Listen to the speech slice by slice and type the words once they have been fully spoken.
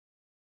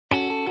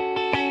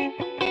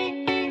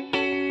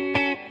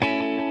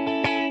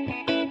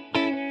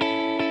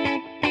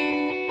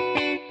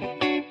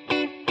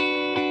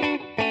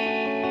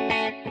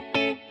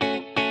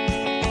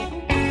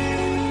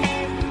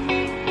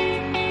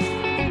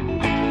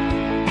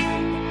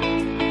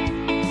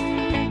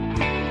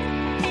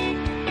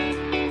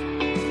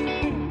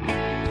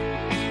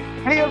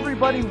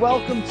everybody.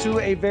 Welcome to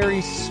a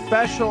very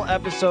special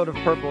episode of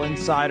Purple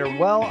Insider.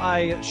 Well,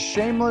 I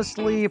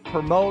shamelessly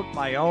promote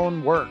my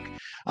own work.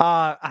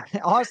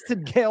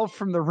 Austin Gayle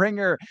from The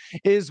Ringer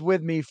is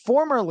with me,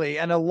 formerly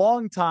and a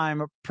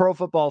longtime Pro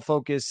Football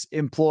Focus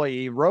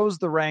employee, rose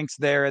the ranks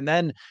there and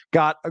then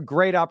got a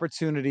great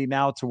opportunity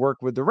now to work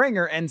with The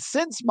Ringer. And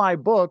since my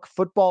book,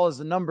 Football is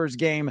a Numbers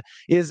Game,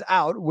 is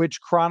out, which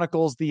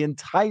chronicles the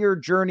entire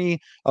journey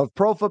of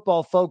Pro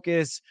Football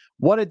Focus,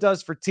 what it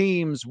does for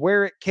teams,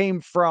 where it came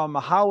from,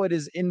 how it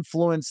has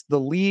influenced the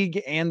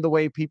league and the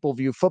way people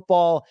view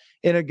football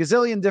in a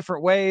gazillion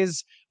different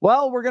ways.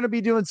 Well, we're going to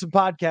be doing some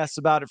podcasts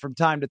about it from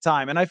time to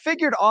time. And I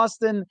figured,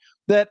 Austin,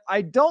 that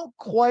I don't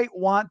quite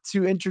want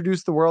to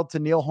introduce the world to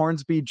Neil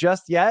Hornsby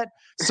just yet.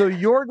 So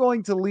you're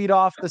going to lead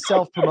off the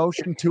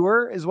self-promotion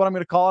tour, is what I'm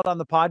going to call it on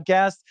the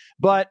podcast.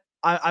 But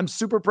I'm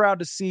super proud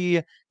to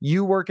see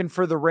you working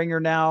for The Ringer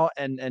now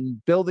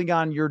and building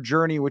on your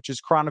journey, which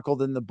is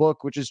chronicled in the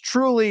book, which is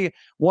truly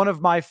one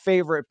of my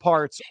favorite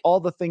parts,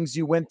 all the things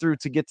you went through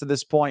to get to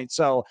this point.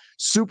 So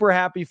super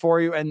happy for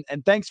you. And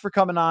thanks for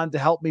coming on to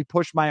help me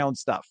push my own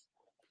stuff.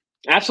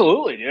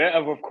 Absolutely. Yeah,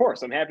 of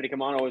course. I'm happy to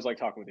come on. I always like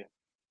talking with you.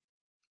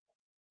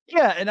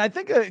 Yeah, and I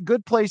think a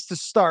good place to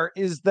start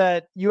is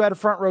that you had a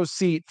front row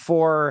seat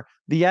for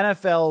the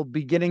NFL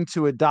beginning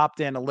to adopt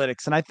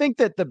analytics. And I think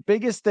that the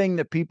biggest thing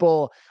that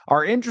people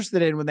are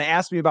interested in when they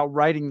ask me about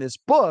writing this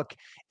book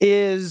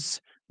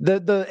is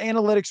the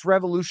analytics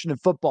revolution in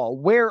football.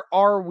 Where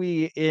are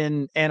we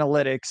in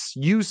analytics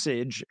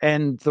usage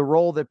and the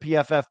role that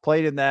PFF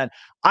played in that?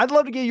 I'd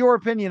love to get your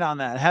opinion on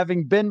that,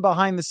 having been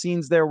behind the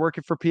scenes there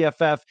working for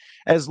PFF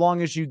as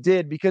long as you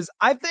did, because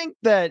I think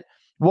that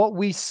what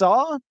we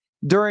saw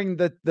during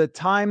the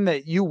time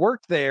that you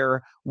worked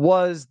there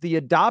was the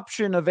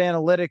adoption of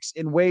analytics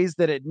in ways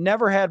that it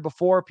never had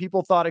before.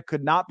 People thought it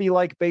could not be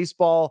like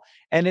baseball,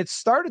 and it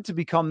started to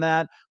become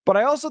that. But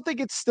I also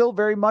think it's still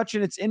very much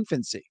in its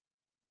infancy.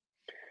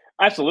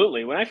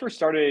 Absolutely. When I first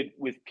started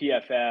with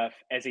PFF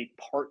as a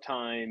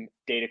part-time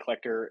data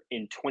collector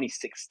in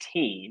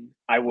 2016,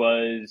 I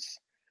was,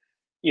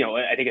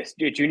 I think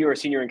a junior or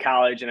senior in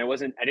college, and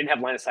I didn't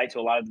have line of sight to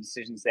a lot of the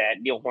decisions that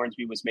Neil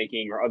Hornsby was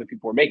making or other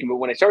people were making. But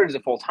when I started as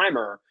a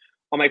full-timer,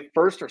 on my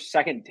first or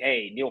second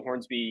day, Neil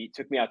Hornsby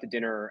took me out to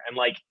dinner, and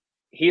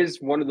he is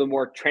one of the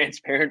more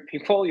transparent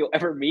people you'll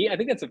ever meet. I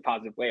think that's a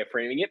positive way of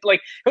framing it. But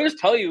he'll just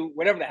tell you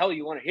whatever the hell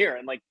you want to hear.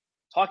 And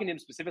talking to him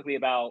specifically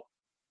about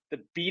the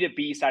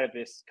B2B side of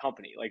this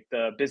company, like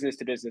the business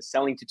to business,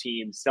 selling to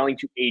teams, selling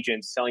to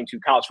agents, selling to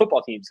college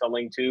football teams,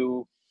 selling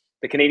to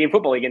the Canadian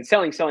Football League. And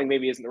selling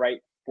maybe isn't the right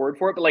word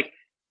for it, but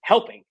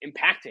helping,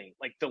 impacting,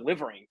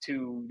 delivering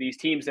to these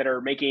teams that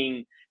are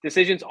making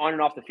decisions on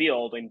and off the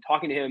field. And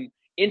talking to him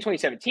in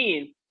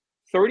 2017,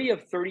 30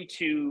 of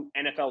 32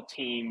 NFL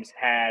teams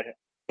had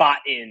bought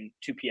in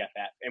to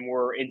PFF and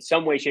were in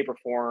some way, shape, or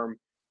form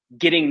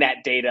getting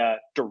that data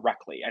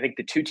directly. I think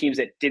the two teams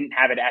that didn't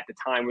have it at the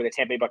time were the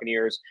Tampa Bay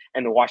Buccaneers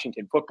and the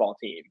Washington football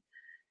team.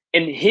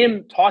 And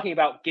him talking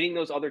about getting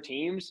those other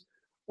teams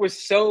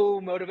was so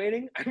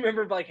motivating. I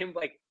remember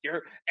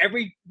you're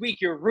every week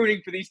you're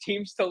rooting for these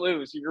teams to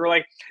lose. You're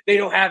like, they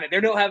don't have it. They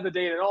don't have the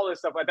data and all this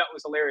stuff. I thought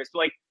was hilarious.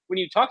 But when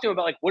you talk to him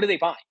about what are they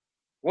buying?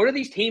 What are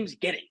these teams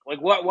getting?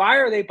 Why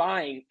are they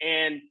buying?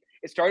 And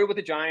it started with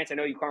the Giants. I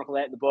know you chronicle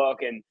that in the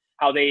book and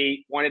how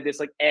they wanted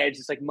this edge,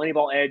 this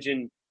Moneyball edge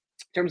in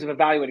terms of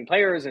evaluating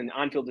players and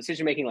on-field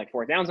decision-making,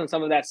 fourth downs on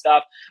some of that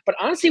stuff. But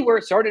honestly, where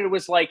it started, it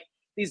was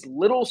these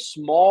little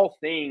small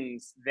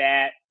things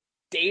that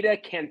data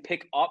can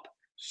pick up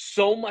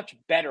so much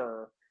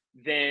better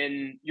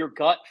than your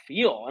gut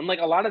feel. And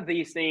a lot of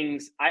these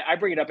things, I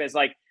bring it up as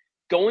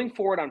going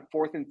forward on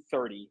 4th and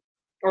 30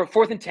 or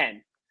 4th and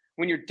 10,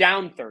 when you're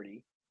down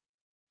 30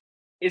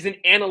 is an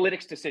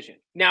analytics decision.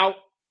 Now,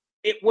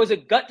 it was a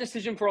gut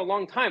decision for a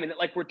long time. And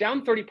we're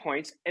down 30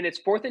 points and it's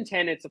 4th and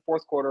 10, it's the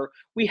fourth quarter.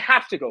 We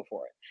have to go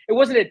for it. It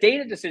wasn't a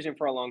data decision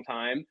for a long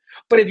time,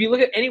 but if you look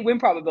at any win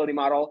probability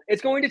model,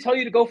 it's going to tell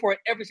you to go for it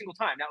every single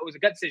time. Now, it was a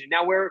gut decision.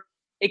 Now, where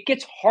it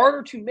gets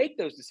harder to make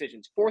those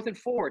decisions, 4th and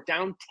 4,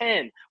 down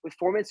 10 with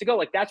 4 minutes to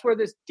go. That's where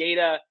this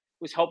data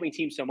was helping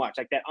teams so much.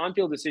 That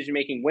on-field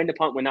decision-making, when to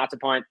punt, when not to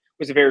punt,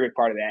 was a very big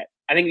part of that.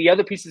 I think the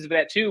other pieces of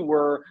that too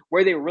were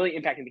where they were really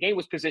impacting the game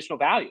was positional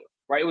value,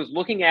 right? It was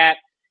looking at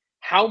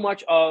how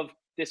much of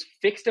this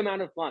fixed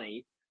amount of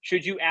money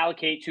should you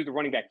allocate to the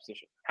running back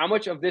position? How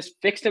much of this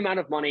fixed amount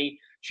of money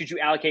should you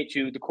allocate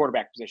to the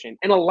quarterback position?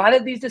 And a lot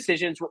of these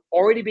decisions were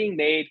already being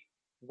made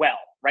well,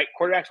 right?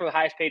 Quarterbacks were the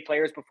highest paid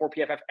players before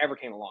PFF ever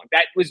came along.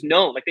 That was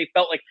known. They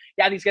felt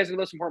these guys are the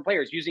most important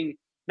players, using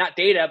not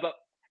data, but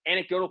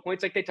anecdotal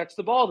points, they touch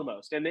the ball the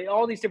most and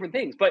all these different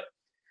things. But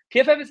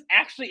PFF is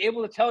actually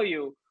able to tell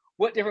you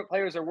what different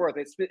players are worth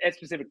at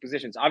specific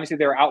positions. Obviously,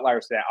 there are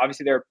outliers to that.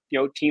 Obviously, there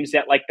are teams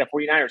that like the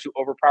 49ers who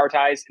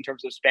over-prioritize in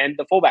terms of spend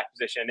the fullback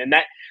position, and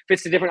that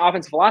fits the different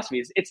offensive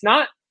philosophies. It's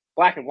not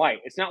black and white.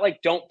 It's not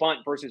don't bunt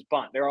versus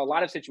bunt. There are a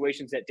lot of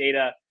situations that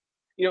data,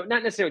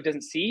 not necessarily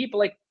doesn't see,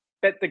 but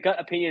that the gut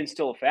opinions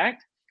still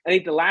affect. I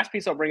think the last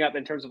piece I'll bring up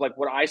in terms of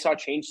what I saw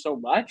change so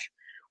much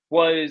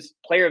was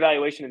player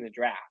evaluation in the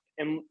draft.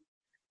 And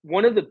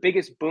one of the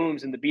biggest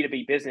booms in the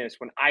B2B business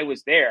when I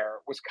was there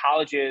was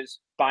colleges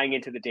buying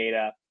into the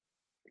data,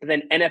 and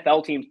then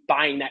NFL teams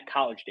buying that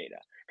college data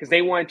because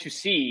they wanted to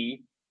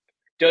see,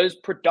 does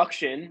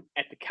production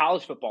at the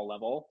college football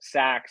level,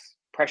 sacks,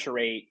 pressure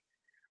rate,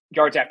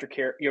 yards after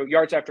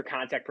yards after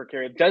contact per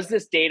carry, does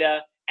this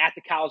data at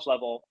the college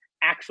level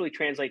actually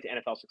translate to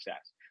NFL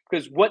success?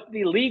 Because what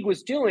the league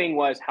was doing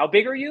was, how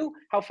big are you?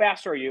 How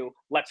fast are you?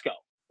 Let's go.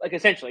 Like,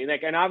 essentially,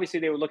 like, and obviously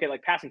they would look at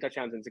like passing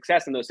touchdowns and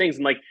success and those things,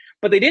 and like,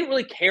 but they didn't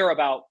really care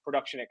about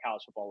production at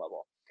college football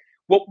level.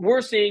 What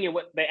we're seeing and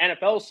what the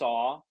NFL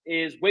saw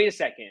is, wait a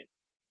second,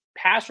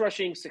 pass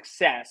rushing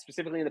success,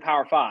 specifically in the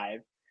Power Five,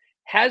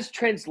 has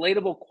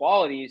translatable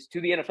qualities to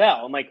the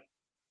NFL. And like,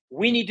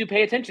 we need to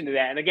pay attention to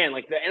that. And again,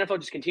 like, the NFL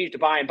just continues to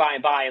buy and buy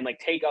and buy and like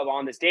take up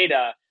on this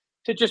data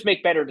to just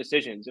make better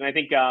decisions. And I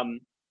think,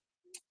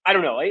 I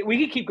don't know, we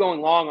could keep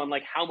going long on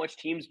like how much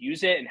teams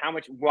use it and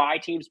why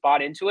teams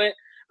bought into it.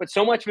 But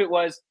so much of it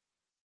was,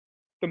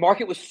 the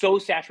market was so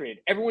saturated.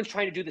 Everyone's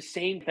trying to do the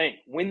same thing,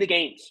 win the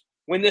games,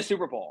 win the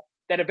Super Bowl,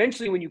 that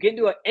eventually when you get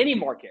into any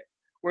market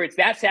where it's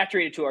that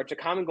saturated to, or it's a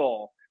common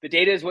goal, the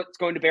data is what's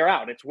going to bear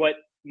out. It's what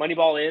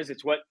Moneyball is.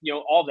 It's what,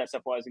 all of that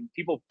stuff was. And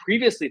people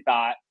previously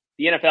thought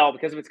the NFL,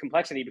 because of its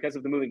complexity, because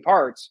of the moving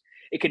parts,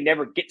 it could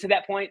never get to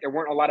that point. There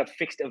weren't a lot of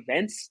fixed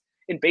events.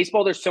 In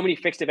baseball, there's so many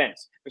fixed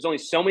events. There's only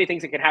so many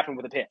things that can happen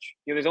with a pitch.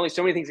 There's only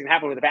so many things that can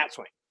happen with a bat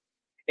swing.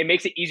 It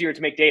makes it easier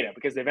to make data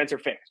because the events are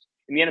fixed.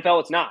 In the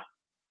NFL, it's not.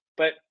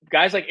 But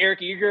guys like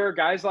Eric Eager,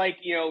 guys like,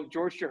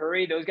 George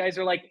Chahuri, those guys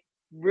are like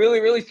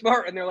really, really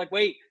smart. And they're like,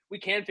 wait, we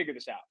can figure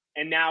this out.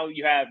 And now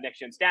you have next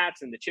gen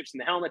stats and the chips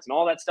and the helmets and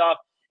all that stuff.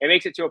 It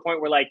makes it to a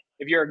point where, like,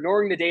 if you're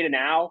ignoring the data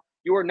now,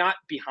 you are not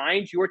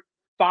behind. You are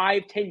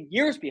 5-10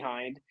 years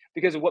behind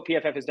because of what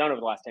PFF has done over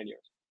the last 10 years.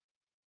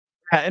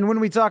 And when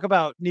we talk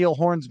about Neil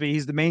Hornsby,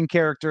 he's the main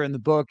character in the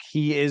book.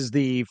 He is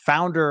the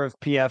founder of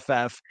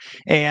PFF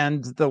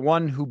and the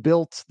one who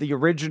built the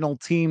original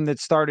team that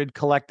started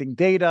collecting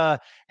data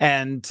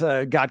and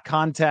got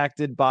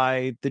contacted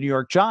by the New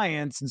York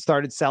Giants and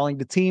started selling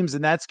to teams.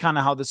 And that's kind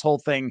of how this whole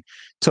thing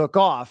took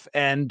off.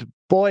 And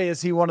boy,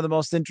 is he one of the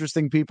most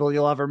interesting people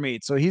you'll ever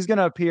meet. So he's going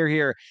to appear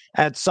here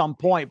at some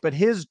point. But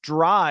his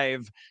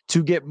drive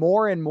to get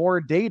more and more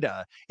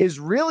data is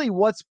really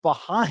what's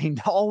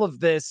behind all of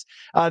this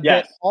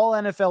that all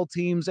NFL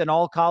teams and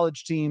all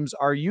college teams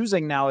are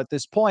using now at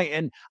this point.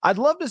 And I'd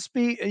love to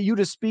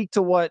speak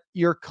to what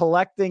you're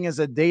collecting as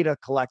a data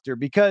collector,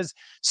 because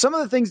some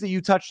of the things that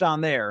you touched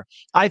on there,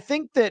 I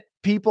think that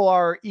people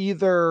are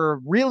either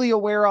really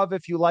aware of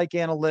if you like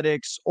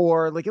analytics,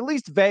 or like at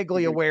least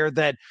vaguely aware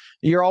that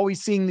you're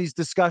always seeing these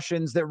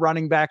discussions that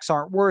running backs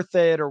aren't worth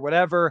it or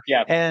whatever.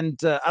 Yeah. And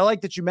I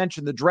like that you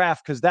mentioned the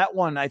draft, because that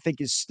one I think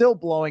is still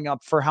blowing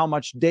up for how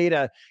much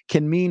data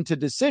can mean to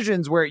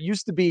decisions, where it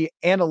used to be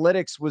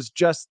analytics was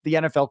just the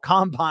NFL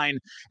combine.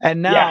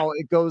 And now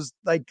it goes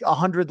like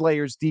 100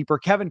 layers deeper.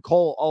 Kevin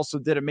Cole also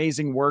did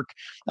amazing work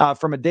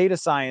from a data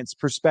science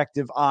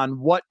perspective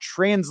on what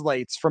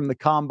translates from the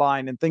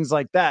combine and things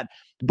like that.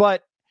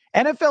 But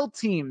NFL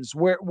teams,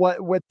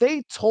 what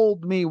they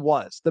told me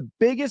was the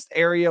biggest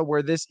area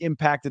where this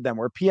impacted them,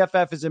 where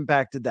PFF has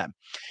impacted them,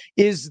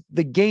 is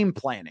the game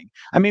planning.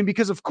 I mean,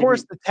 because of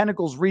course the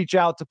tentacles reach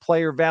out to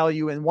player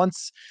value, and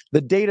once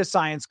the data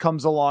science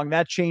comes along,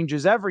 that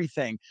changes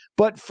everything.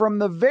 But from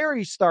the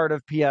very start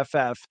of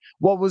PFF,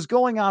 what was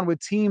going on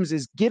with teams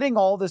is getting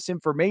all this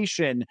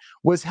information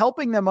was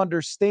helping them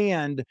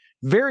understand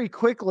very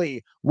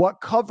quickly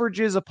what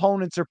coverages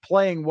opponents are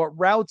playing, what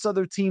routes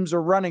other teams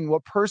are running,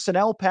 what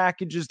personnel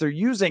packages they're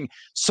using.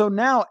 So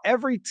now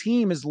every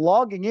team is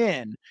logging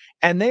in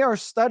and they are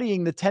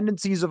studying the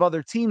tendencies of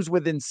other teams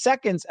within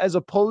seconds, as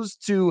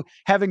opposed to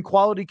having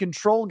quality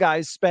control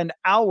guys spend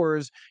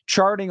hours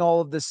charting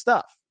all of this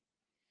stuff.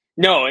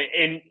 No,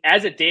 and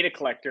as a data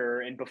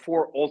collector, and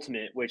before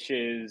Ultimate, which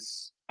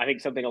is, I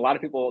think, something a lot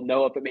of people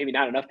know of, but maybe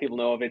not enough people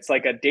know of, it's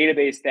like a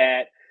database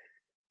that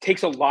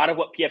takes a lot of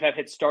what PFF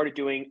had started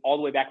doing all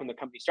the way back when the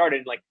company started,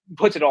 and like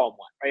puts it all in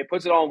one, right? It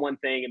puts it all in one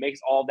thing. It makes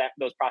all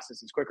those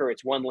processes quicker.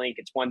 It's one link,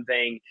 it's one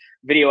thing,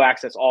 video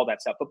access, all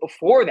that stuff. But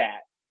before that,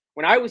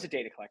 when I was a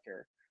data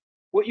collector,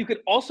 what you could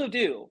also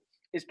do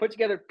is put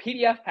together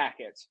PDF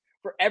packets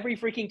for every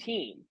freaking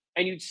team,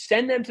 and you'd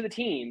send them to the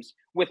teams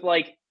with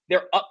like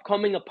their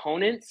upcoming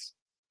opponents,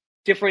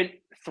 different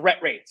threat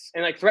rates.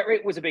 And like threat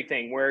rate was a big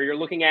thing, where you're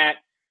looking at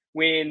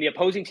when the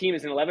opposing team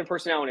is in 11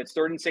 personnel and it's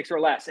 3rd and 6 or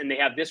less, and they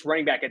have this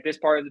running back at this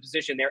part of the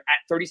position, they're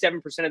at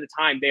 37% of the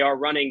time they are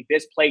running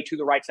this play to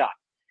the right side,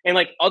 and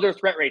like other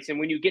threat rates. And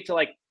when you get to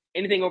like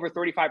anything over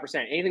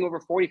 35%, anything over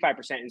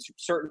 45% in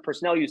certain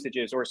personnel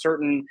usages or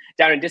certain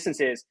down and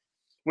distances,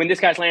 when this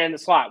guy's landing in the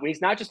slot, when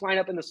he's not just lined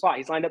up in the slot,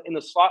 he's lined up in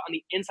the slot on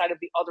the inside of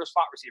the other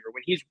slot receiver,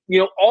 when he's,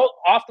 all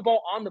off the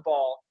ball, on the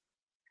ball,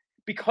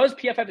 because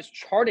PFF is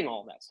charting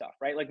all of that stuff,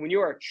 right? Like when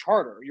you're a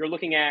charter, you're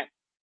looking at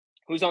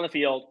who's on the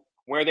field,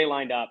 where are they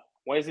lined up,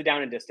 what is the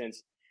down and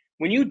distance.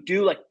 When you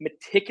do like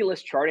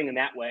meticulous charting in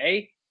that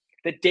way,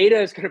 the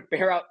data is going to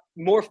bear out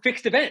more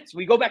fixed events.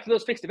 We go back to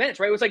those fixed events,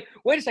 right? It was like,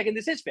 wait a second,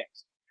 this is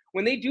fixed.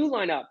 When they do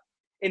line up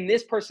in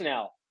this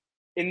personnel,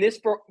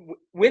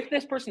 with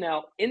this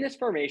personnel in this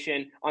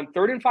formation on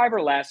 3rd and 5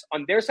 or less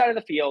on their side of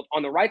the field,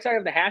 on the right side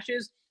of the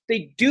hashes,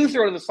 they do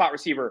throw to the slot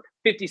receiver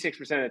 56%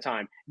 of the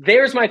time.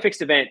 There's my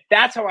fixed event.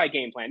 That's how I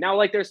game plan. Now,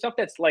 like, there's stuff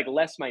that's like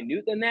less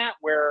minute than that,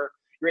 where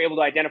you're able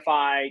to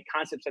identify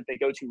concepts that they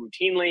go to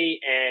routinely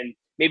and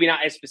maybe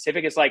not as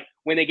specific as like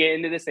when they get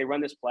into this, they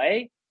run this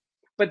play.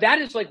 But that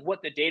is like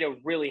what the data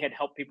really had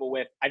helped people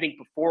with, I think,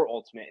 before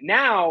Ultimate.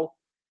 Now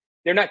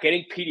they're not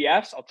getting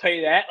PDFs. I'll tell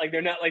you that. Like,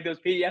 they're not like, those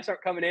PDFs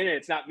aren't coming in and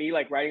it's not me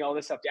like writing all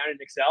this stuff down in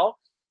Excel.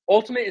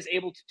 Ultimate is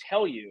able to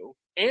tell you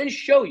and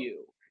show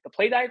you the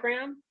play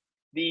diagram,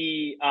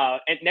 the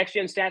next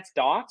gen stats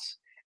dots,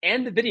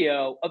 and the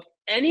video of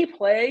any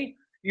play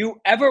you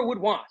ever would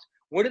want.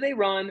 What do they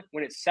run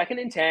when it's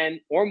 2nd and 10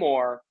 or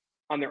more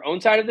on their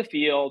own side of the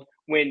field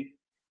when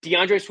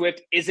DeAndre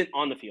Swift isn't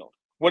on the field?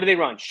 What do they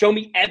run? Show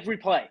me every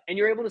play. And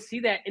you're able to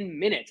see that in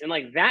minutes. And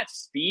like, that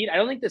speed, I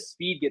don't think the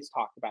speed gets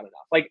talked about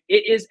enough. Like,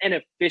 it is an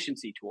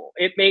efficiency tool.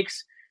 It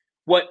makes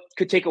what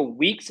could take a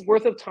week's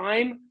worth of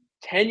time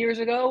 10 years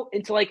ago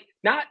into like,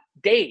 not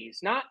days,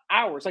 not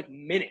hours, like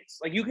minutes.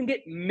 Like, you can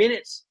get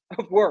minutes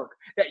of work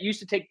that used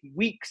to take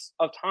weeks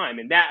of time.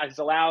 And that has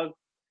allowed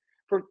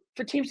for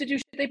teams to do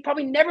shit they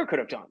probably never could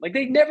have done. Like,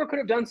 they never could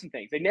have done some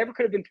things. They never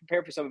could have been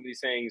prepared for some of these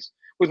things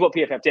with what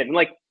PFF did. And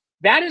like,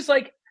 that is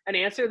like an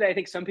answer that I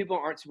think some people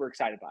aren't super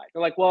excited by.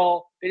 They're like,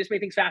 well, they just made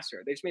things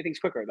faster. They just made things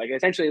quicker. Like,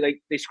 essentially, like,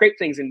 they scraped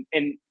things and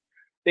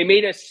they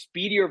made a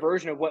speedier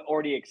version of what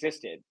already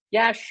existed.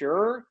 Yeah,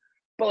 sure.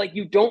 But like,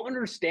 you don't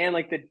understand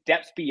like the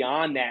depths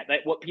beyond that,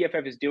 like what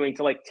PFF is doing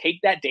to like take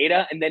that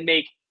data and then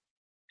make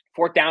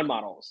 4th down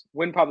models,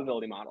 win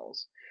probability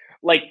models,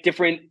 like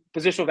different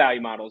positional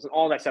value models and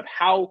all that stuff.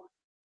 How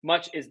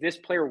much is this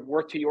player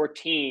worth to your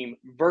team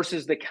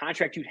versus the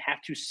contract you'd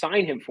have to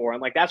sign him for?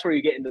 And like, that's where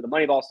you get into the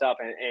Moneyball stuff.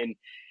 And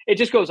it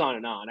just goes on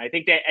and on. I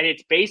think that at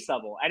its base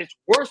level, at its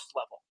worst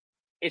level,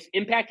 it's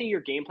impacting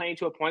your game plan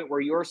to a point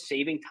where you're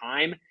saving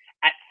time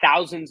at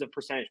thousands of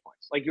percentage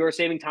points. Like, you're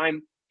saving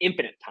time,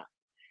 infinite time.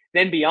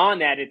 Then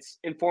beyond that, it's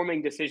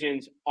informing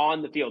decisions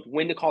on the field,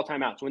 when to call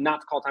timeouts, when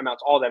not to call timeouts,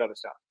 all that other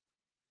stuff.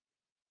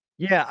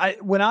 Yeah,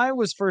 when I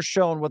was first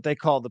shown what they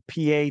call the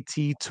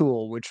PAT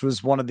tool, which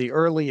was one of the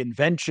early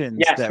inventions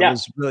Yes, that yeah.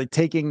 was really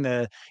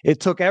it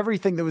took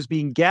everything that was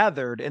being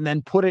gathered and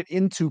then put it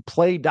into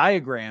play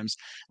diagrams.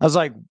 I was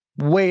like,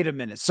 wait a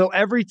minute. So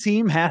every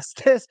team has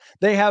this?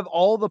 They have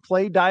all the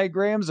play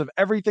diagrams of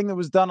everything that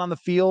was done on the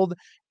field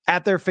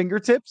at their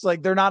fingertips?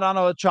 Like, they're not on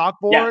a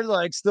chalkboard,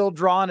 like still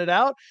drawing it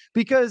out?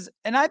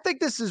 And I think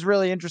this is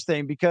really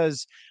interesting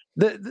because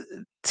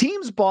the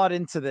teams bought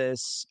into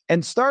this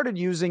and started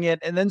using it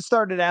and then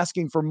started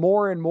asking for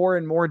more and more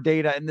and more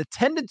data. And the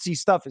tendency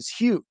stuff is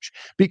huge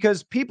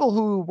because people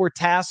who were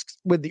tasked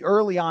with the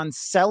early on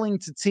selling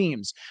to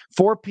teams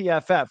for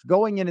PFF,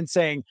 going in and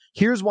saying,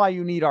 here's why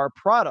you need our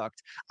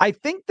product. I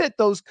think that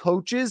those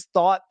coaches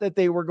thought that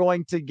they were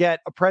going to get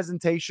a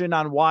presentation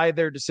on why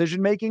their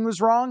decision-making was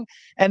wrong.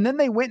 And then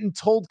they went and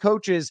told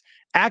coaches,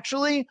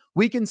 actually,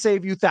 we can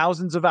save you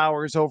thousands of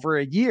hours over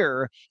a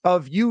year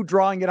of you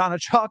drawing it on a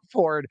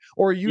chalkboard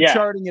or you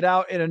charting it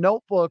out in a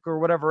notebook or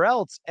whatever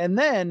else. And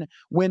then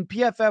when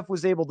PFF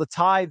was able to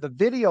tie the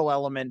video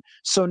element,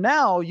 so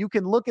now you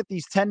can look at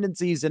these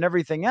tendencies and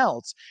everything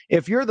else.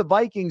 If you're the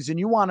Vikings and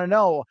you want to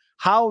know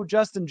how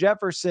Justin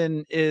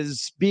Jefferson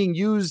is being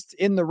used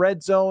in the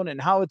red zone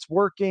and how it's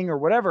working or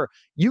whatever,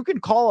 you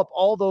can call up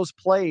all those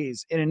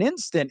plays in an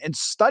instant and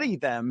study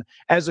them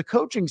as a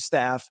coaching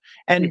staff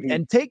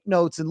and take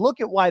notes and look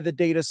at why the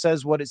data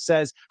says what it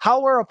says.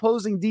 How are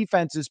opposing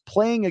defenses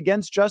playing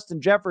against Justin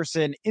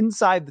Jefferson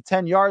inside the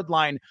 10-yard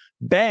line?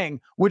 Bang,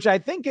 which I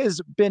think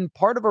has been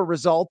part of a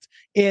result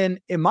in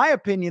my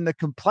opinion, the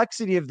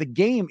complexity of the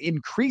game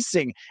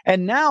increasing.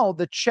 And now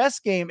the chess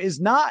game is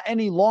not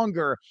any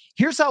longer,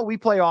 here's how we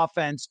play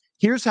offense,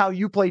 here's how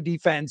you play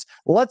defense,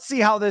 let's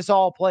see how this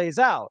all plays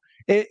out.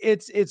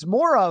 It's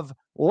more of,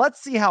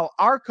 let's see how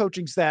our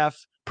coaching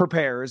staff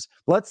prepares.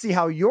 Let's see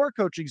how your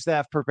coaching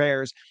staff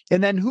prepares,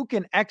 and then who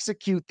can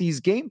execute these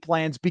game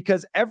plans,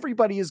 because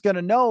everybody is going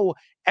to know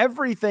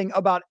everything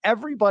about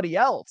everybody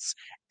else.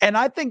 And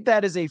I think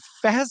that is a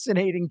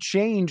fascinating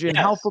change in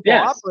how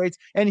football operates.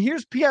 And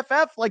here's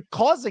PFF like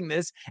causing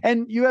this.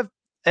 And you have,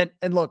 and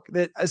look,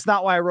 it's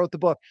not why I wrote the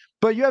book,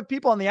 but you have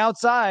people on the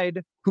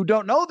outside who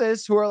don't know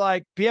this, who are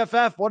like,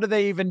 PFF, what do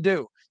they even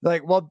do?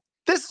 Like, well,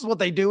 this is what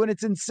they do. And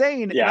it's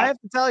insane. And I have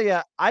to tell you,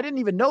 I didn't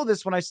even know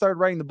this when I started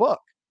writing the book.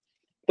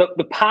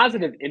 The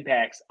positive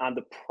impacts on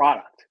the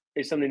product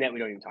is something that we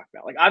don't even talk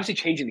about. Like, obviously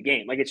changing the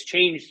game. Like, it's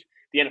changed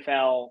the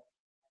NFL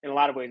in a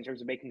lot of ways in terms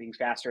of making things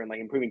faster and like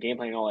improving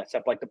gameplay and all that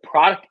stuff. Like, the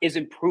product is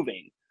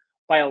improving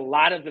by a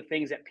lot of the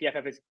things that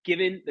PFF has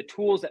given, the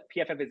tools that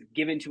PFF has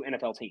given to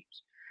NFL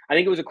teams. I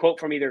think it was a quote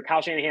from either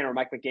Kyle Shanahan or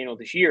Mike McDaniel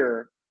this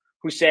year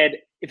who said,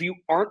 if you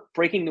aren't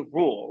breaking the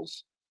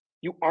rules,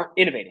 you aren't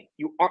innovating.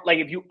 You aren't, like,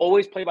 if you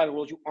always play by the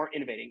rules, you aren't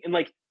innovating. And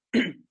like,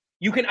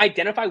 you can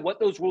identify what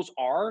those rules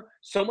are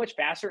so much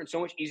faster and so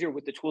much easier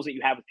with the tools that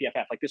you have with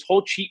PFF. Like this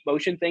whole cheat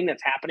motion thing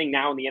that's happening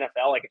now in the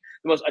NFL, like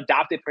the most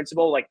adopted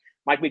principle. Like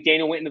Mike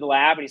McDaniel went into the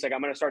lab and he's like,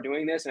 I'm going to start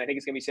doing this, and I think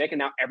it's going to be sick. And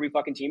now every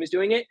fucking team is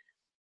doing it.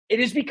 It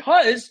is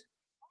because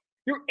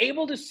you're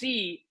able to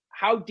see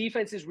how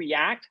defenses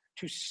react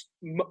to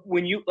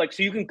when you like.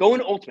 So you can go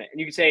into ultimate and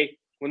you can say,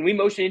 when we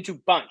motion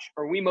into bunch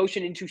or we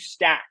motion into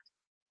stacked,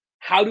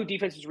 how do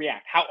defenses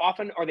react? How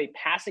often are they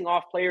passing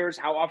off players?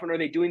 How often are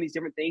they doing these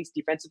different things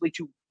defensively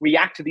to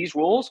react to these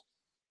rules?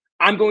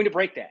 I'm going to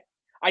break that.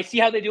 I see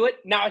how they do it.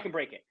 Now I can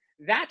break it.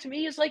 That to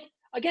me is like,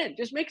 again,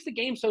 just makes the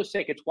game so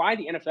sick. It's why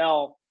the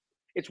NFL,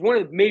 it's one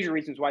of the major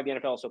reasons why the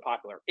NFL is so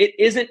popular. It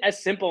isn't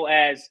as simple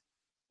as,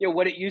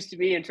 what it used to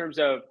be in terms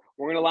of,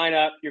 we're going to line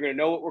up, you're going to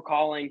know what we're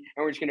calling,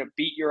 and we're just going to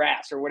beat your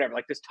ass or whatever,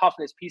 like this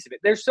toughness piece of it.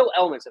 There's still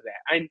elements of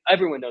that.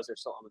 Everyone knows there's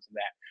still elements of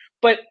that.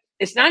 But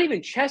it's not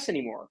even chess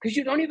anymore because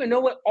you don't even know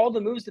what all the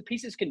moves the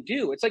pieces can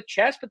do. It's like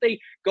chess, but they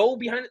go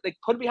behind, they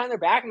put it behind their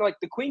back, and they're like,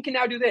 the queen can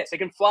now do this. They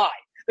can fly.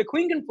 The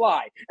queen can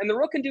fly, and the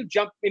rook can do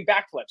jump in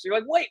backflips. So you're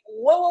like, wait,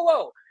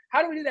 whoa.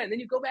 How do we do that? And then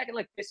you go back and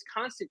like this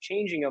constant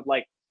changing of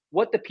like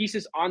what the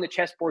pieces on the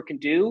chessboard can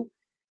do,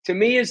 to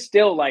me is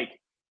still like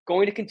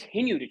going to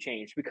continue to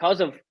change because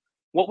of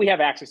what we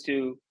have access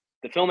to,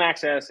 the film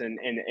access and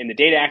the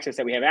data access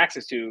that we have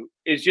access to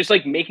is just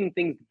like making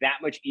things that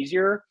much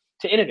easier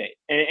to innovate.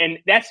 And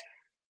that's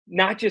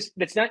not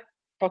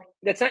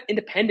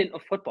independent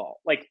of football.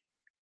 Like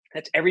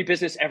that's every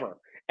business ever.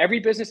 Every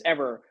business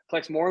ever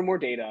collects more and more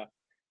data,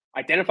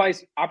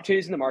 identifies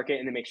opportunities in the market,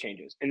 and then makes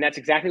changes. And that's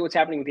exactly what's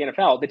happening with the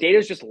NFL. The data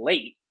is just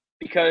late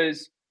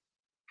because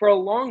for a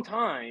long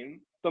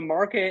time, the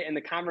market and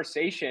the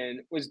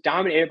conversation was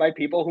dominated by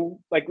people who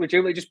like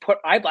legitimately just put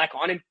eye black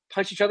on and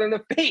punch each other in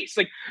the face.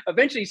 Like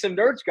eventually some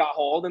nerds got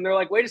hold and they're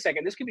like, wait a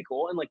second, this could be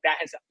cool. And like that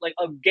is like,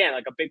 again,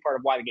 like a big part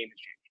of why the game has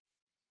changed.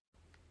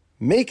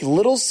 Make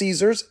Little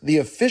Caesars, the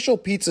official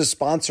pizza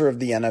sponsor of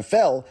the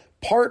NFL,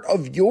 part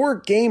of your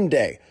game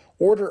day.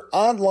 Order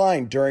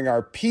online during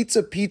our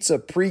Pizza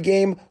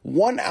pregame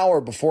 1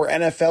 hour before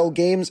NFL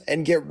games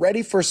and get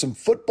ready for some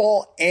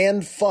football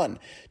and fun.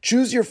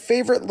 Choose your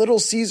favorite Little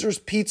Caesars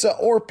pizza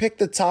or pick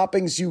the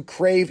toppings you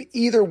crave.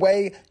 Either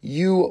way,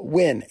 you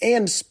win.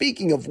 And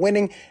speaking of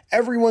winning,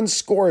 everyone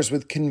scores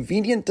with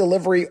convenient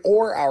delivery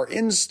or our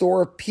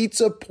in-store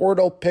pizza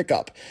portal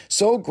pickup.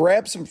 So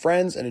grab some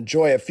friends and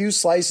enjoy a few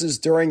slices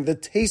during the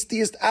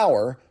tastiest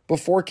hour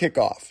before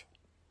kickoff.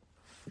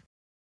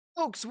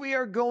 Folks, we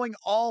are going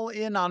all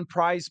in on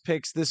Prize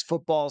Picks this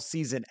football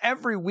season.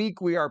 Every week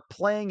we are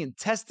playing and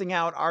testing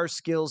out our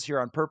skills here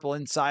on Purple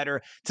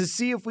Insider to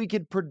see if we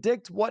can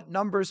predict what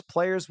numbers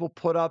players will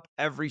put up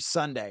every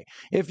Sunday.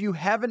 If you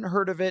haven't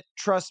heard of it,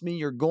 trust me,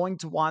 you're going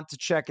to want to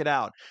check it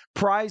out.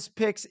 Prize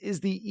Picks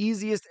is the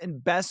easiest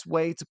and best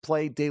way to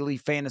play daily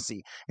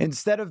fantasy.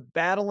 Instead of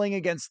battling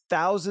against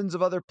thousands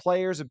of other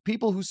players and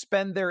people who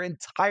spend their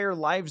entire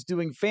lives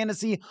doing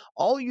fantasy,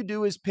 all you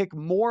do is pick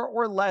more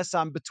or less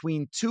on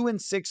between 2 and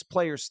 6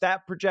 player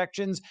stat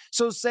projections.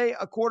 So say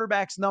a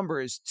quarterback's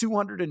number is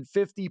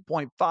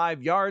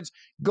 250.5 yards,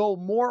 go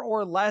more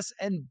or less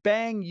and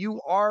bang, you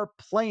are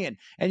playing.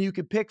 And you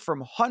can pick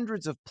from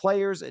hundreds of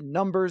players and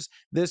numbers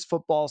this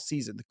football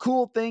season. The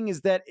cool thing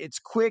is that it's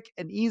quick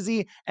and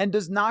easy and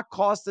does not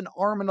cost an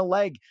arm and a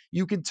leg.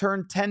 You can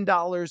turn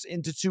 $10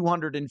 into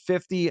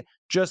 $250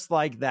 just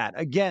like that.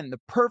 Again,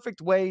 the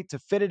perfect way to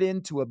fit it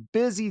into a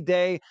busy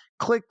day.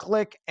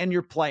 Click, and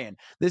you're playing.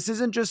 This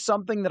isn't just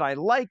something that I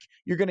like.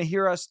 You're going to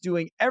hear us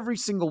doing every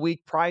single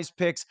week, Prize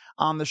Picks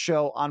on the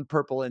show on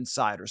Purple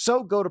Insider.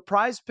 So go to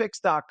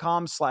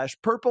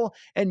prizepicks.com/purple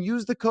and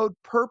use the code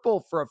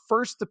PURPLE for a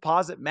first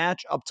deposit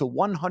match up to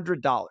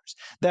 $100.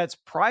 That's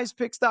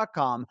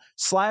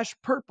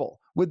prizepicks.com/purple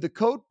with the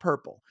code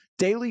PURPLE.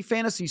 Daily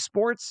fantasy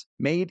sports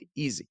made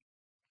easy.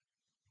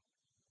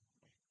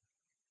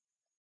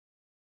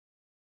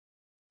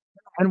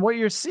 And what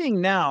you're seeing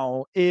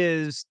now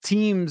is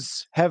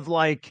teams have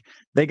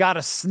they got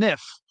a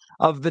sniff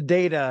of the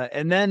data.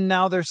 And then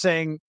now they're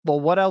saying,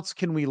 well, what else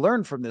can we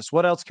learn from this?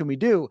 What else can we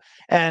do?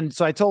 And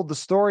so I told the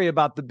story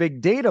about the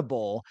Big Data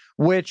Bowl,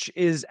 which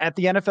is at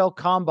the NFL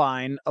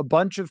Combine. A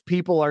bunch of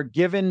people are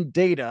given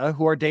data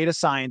who are data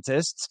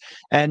scientists,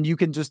 and you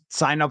can just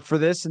sign up for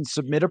this and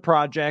submit a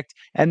project.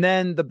 And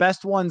then the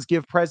best ones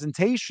give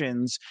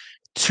presentations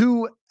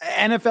to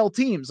NFL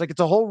teams. Like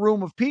it's a whole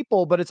room of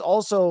people, but it's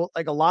also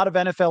like a lot of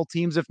NFL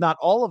teams, if not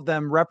all of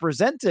them,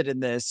 represented in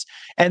this.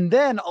 And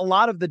then a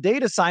lot of the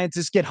data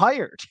scientists get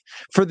hired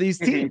for these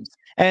teams.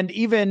 And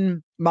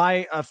even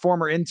my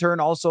former intern,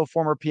 also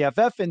former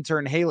PFF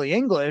intern, Haley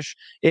English,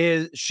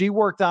 she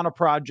worked on a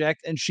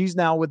project and she's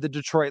now with the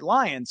Detroit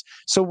Lions.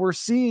 So we're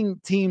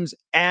seeing teams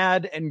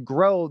add and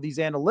grow these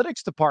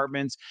analytics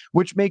departments,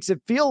 which makes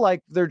it feel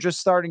like they're just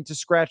starting to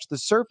scratch the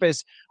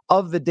surface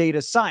of the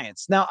data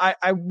science. Now,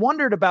 I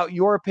wondered about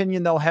your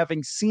opinion, though,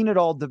 having seen it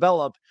all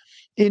develop.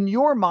 In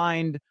your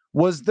mind,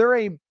 was there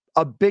a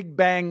big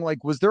bang?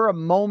 Like, was there a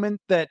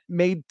moment that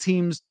made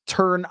teams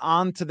turn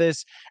on to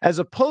this as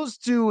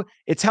opposed to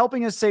it's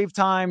helping us save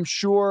time?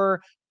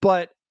 Sure,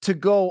 but to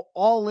go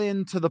all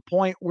in to the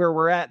point where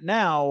we're at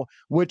now,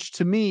 which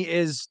to me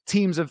is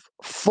teams have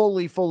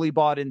fully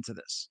bought into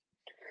this.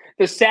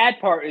 The sad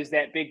part is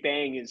that Big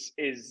Bang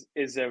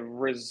is a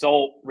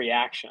result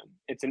reaction.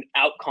 It's an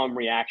outcome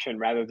reaction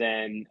rather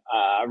than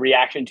a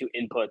reaction to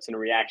inputs and a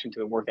reaction to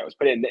the work that was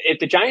put in. If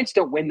the Giants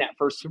don't win that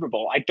first Super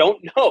Bowl, I don't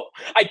know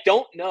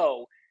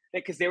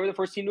that, because they were the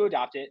first team to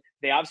adopt it.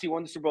 They obviously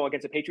won the Super Bowl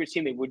against a Patriots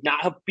team they would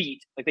not have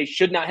beat, like they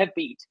should not have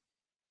beat.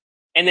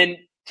 And then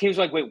teams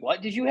are like, wait,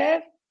 what did you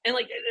have? And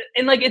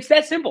it's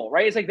that simple,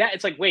 right? It's like that.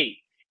 It's like, wait,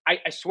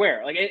 I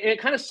swear, like it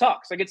kind of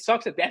sucks. Like it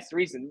sucks that that's the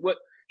reason. What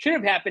should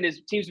have happened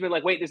is teams have been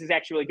like, wait, this is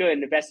actually really good,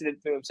 and invested it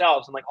for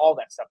themselves and like all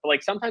that stuff. But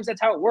like sometimes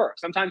that's how it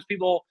works. Sometimes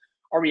people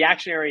are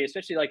reactionary,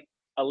 especially like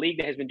a league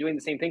that has been doing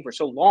the same thing for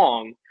so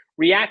long,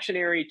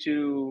 reactionary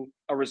to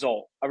a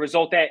result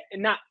that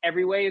in not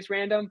every way is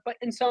random, but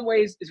in some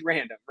ways is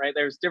random, right?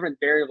 There's different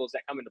variables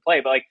that come into play.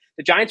 But like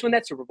the Giants win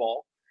that Super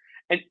Bowl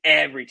and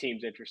every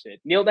team's interested.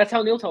 Neil, that's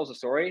how Neil tells the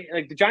story.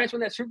 Like the Giants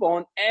win that Super Bowl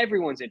and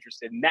everyone's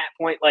interested. And that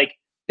point, like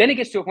then it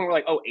gets to a point where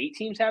like, oh, 8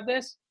 teams have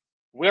this,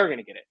 we're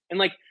gonna get it. And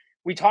like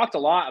we talked a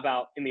lot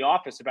about in the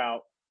office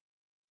about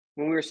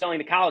when we were selling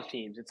to college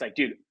teams. It's like,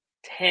 dude,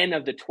 10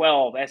 of the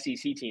 12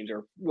 SEC teams,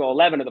 or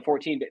 11 of the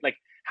 14, like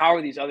how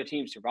are these other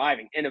teams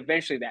surviving? And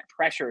eventually that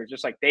pressure is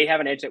just like they have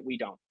an edge that we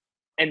don't.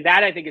 And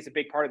that I think is a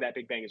big part of that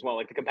Big Bang as well.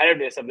 Like the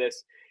competitiveness of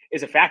this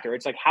is a factor.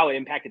 It's like how it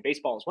impacted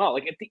baseball as well.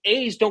 Like if the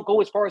A's don't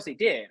go as far as they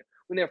did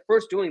when they're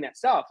first doing that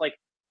stuff, like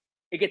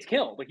it gets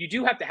killed. Like you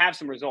do have to have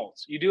some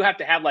results. You do have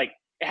to have like,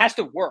 it has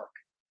to work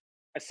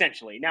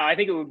essentially. Now I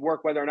think it would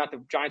work whether or not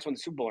the Giants won the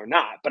Super Bowl or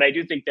not, but I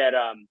do think that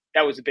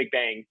that was a Big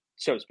Bang,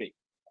 so to speak.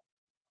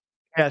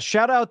 Yeah,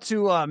 shout out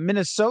to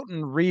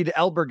Minnesotan Reed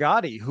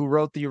Elbergati, who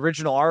wrote the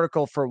original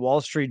article for Wall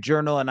Street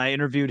Journal, and I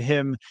interviewed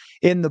him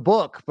in the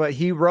book. But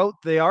he wrote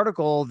the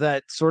article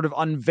that sort of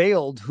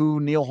unveiled who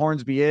Neil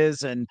Hornsby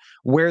is and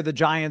where the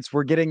Giants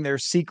were getting their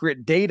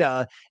secret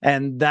data,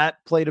 and that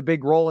played a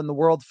big role in the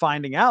world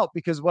finding out.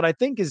 Because what I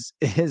think is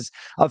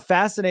a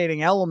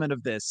fascinating element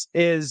of this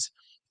is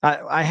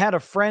I had a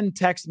friend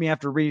text me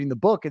after reading the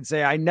book and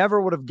say, I never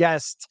would have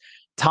guessed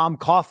Tom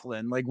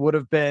Coughlin like would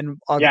have been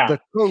the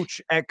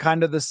coach at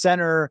kind of the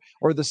center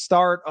or the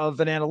start of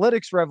an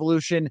analytics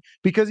revolution,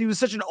 because he was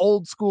such an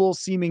old school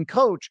seeming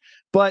coach.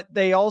 But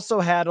they also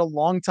had a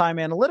longtime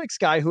analytics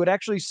guy who had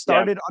actually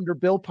started under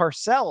Bill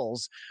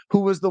Parcells, who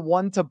was the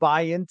one to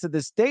buy into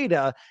this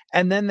data.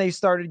 And then they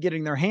started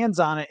getting their hands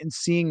on it and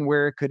seeing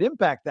where it could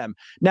impact them.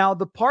 Now,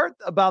 the part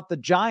about the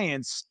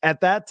Giants at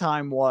that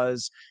time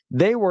was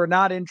they were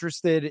not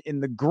interested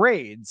in the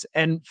grades.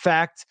 In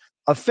fact,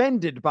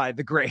 offended by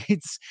the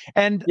grades.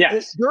 And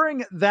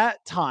during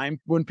that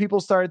time, when people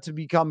started to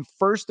become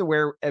first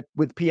aware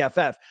with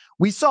PFF,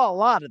 we saw a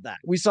lot of that.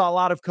 We saw a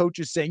lot of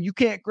coaches saying, you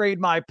can't grade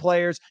my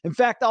players. In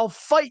fact, I'll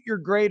fight your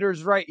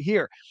graders right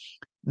here.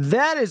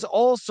 That has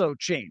also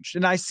changed.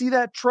 And I see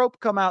that trope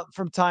come out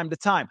from time to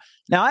time.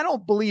 Now, I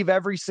don't believe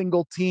every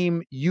single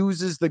team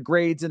uses the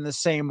grades in the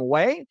same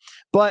way,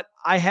 but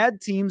I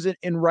had teams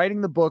in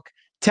writing the book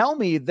tell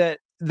me that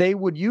they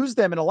would use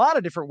them in a lot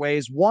of different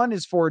ways. One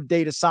is for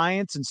data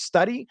science and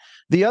study.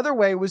 The other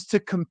way was to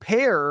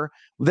compare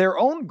their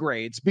own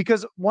grades,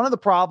 because one of the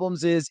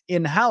problems is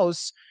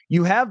in-house,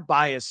 you have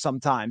bias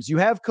sometimes. You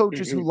have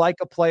coaches who like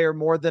a player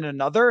more than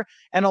another.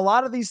 And a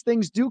lot of these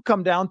things do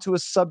come down to a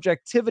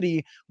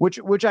subjectivity, which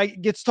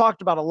gets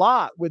talked about a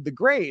lot with the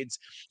grades.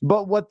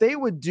 But what they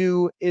would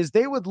do is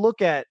they would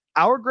look at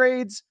our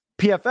grades,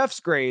 PFF's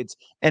grades,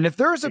 and if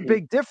there's a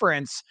big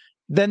difference,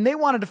 then they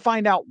wanted to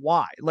find out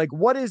why. Like,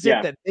 what is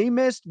it that they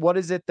missed? What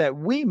is it that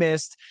we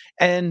missed?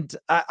 And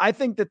I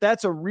think that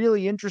that's a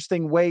really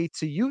interesting way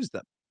to use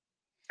them.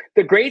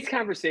 The grades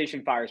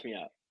conversation fires me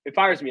up. It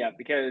fires me up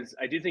because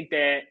I do think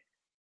that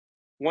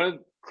one of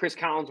Chris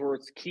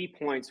Collinsworth's key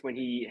points when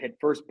he had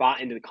first bought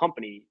into the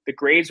company, the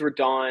grades were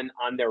done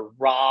on their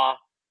raw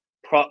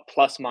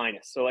plus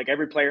minus. So like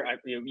every player,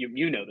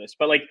 you know this,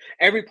 but like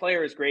every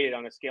player is graded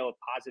on a scale of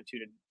positive 2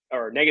 to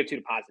or negative 2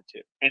 to positive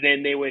 2. And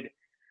then they would,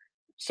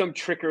 some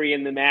trickery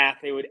in the math,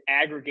 they would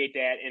aggregate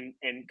that and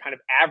kind of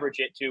average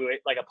it to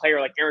it. Like a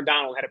player like Aaron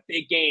Donald had a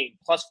big game,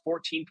 plus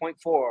 14.4. And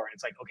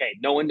it's like, okay,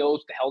 no one knows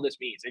what the hell this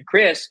means. And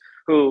Chris,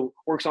 who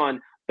works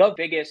on the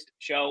biggest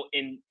show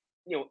in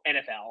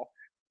NFL,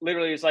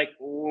 literally is like,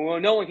 well,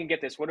 no one can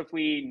get this. What if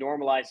we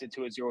normalize it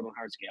to a 0 to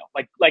 100 scale,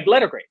 like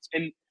letter grades?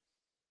 And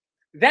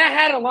that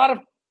had a lot of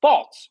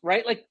faults,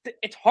 right? Like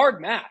it's hard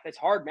math. It's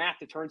hard math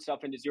to turn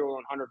stuff into 0 to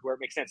 100 where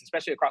it makes sense,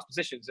 especially across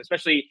positions.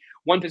 Especially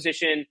one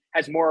position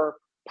has more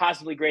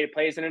positively graded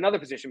plays than another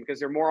position because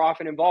they're more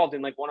often involved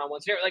in like one-on-one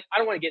scenario. Like I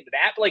don't want to get into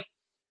that, but like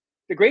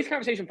the grades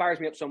conversation fires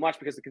me up so much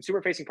because the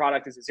consumer-facing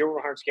product is a 0 to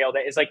 100 scale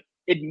that is like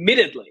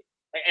admittedly,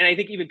 and I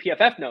think even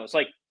PFF knows,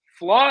 like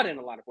flawed in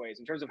a lot of ways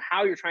in terms of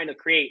how you're trying to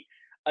create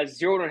a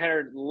 0 to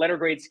 100 letter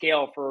grade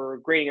scale for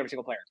grading every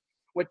single player.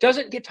 What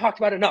doesn't get talked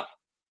about enough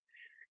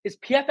is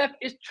PFF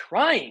is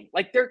trying,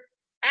 like they're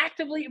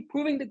actively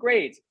improving the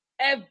grades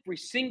every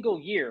single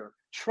year,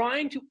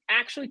 trying to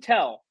actually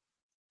tell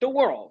the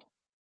world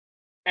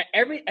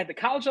at the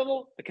college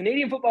level, the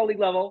Canadian Football League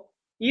level,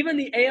 even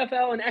the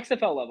AFL and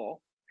XFL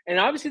level, and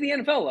obviously the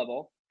NFL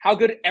level, how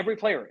good every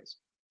player is.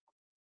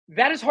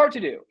 That is hard to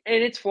do,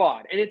 and it's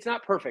flawed, and it's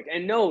not perfect.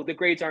 And no, the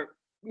grades aren't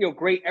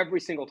great every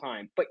single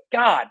time. But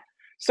God,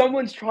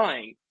 someone's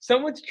trying.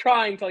 Someone's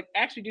trying to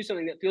actually do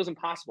something that feels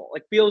impossible.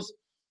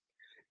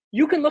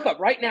 You can look up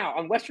right now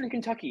on Western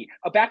Kentucky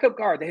a backup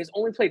guard that has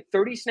only played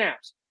 30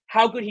 snaps,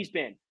 how good he's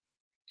been,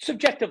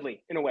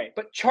 subjectively in a way,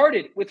 but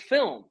charted with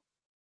film.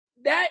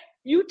 That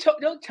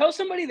don't tell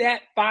somebody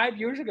that 5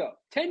 years ago,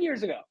 10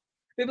 years ago.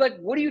 They'd be like,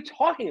 "What are you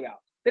talking about?"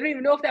 They don't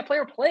even know if that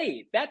player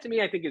played. That to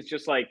me, I think is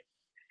just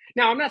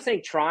now, I'm not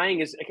saying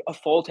trying is a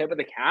full tip of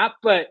the cap,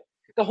 but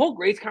the whole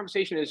grades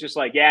conversation is just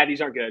yeah,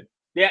 these aren't good.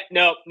 Yeah,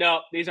 no,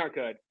 these aren't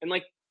good. And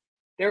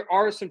there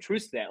are some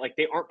truths to that.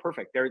 They aren't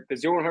perfect. The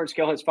 0-100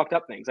 scale has fucked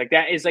up things.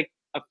 That is a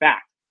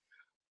fact.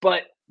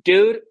 But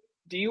dude,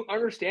 do you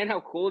understand how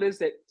cool it is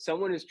that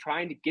someone is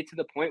trying to get to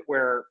the point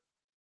where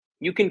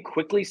you can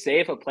quickly say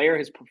if a player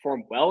has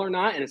performed well or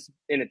not, and it's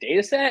in a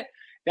data set?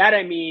 That,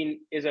 I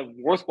mean, is a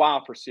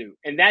worthwhile pursuit.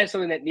 And that is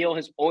something that Neil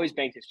has always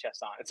banged his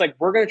chest on. It's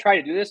we're going to try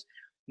to do this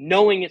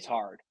knowing it's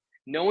hard,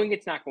 knowing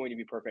it's not going to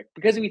be perfect,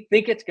 because we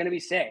think it's going to be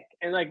sick.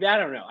 And that, I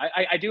don't know.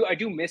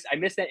 I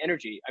miss that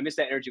energy. I miss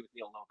that energy with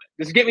Neil a little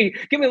bit. This get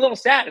me a little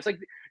sad. It's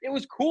it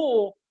was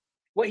cool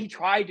what he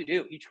tried to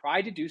do. He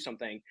tried to do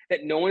something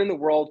that no one in the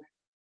world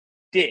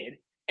did,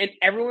 and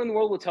everyone in the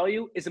world will tell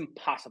you is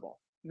impossible.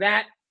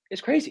 That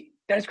is crazy.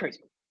 That is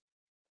crazy.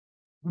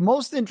 The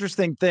most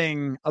interesting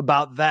thing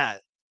about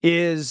that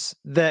is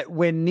that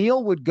when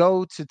Neil would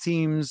go to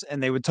teams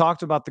and they would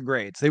talk about the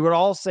grades, they would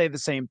all say the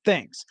same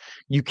things.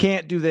 You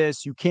can't do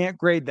this. You can't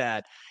grade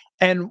that.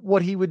 And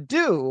what he would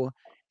do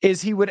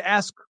is he would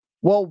ask,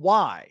 well,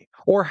 why?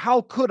 Or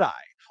how could I?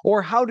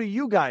 Or how do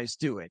you guys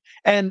do it?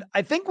 And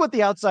I think what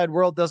the outside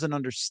world doesn't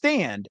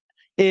understand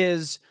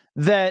is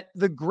that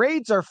the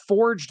grades are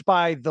forged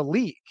by the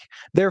league.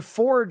 They're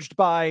forged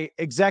by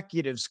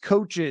executives,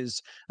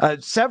 coaches,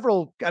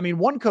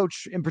 one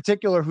coach in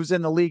particular who's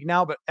in the league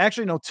now, but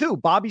actually no, two.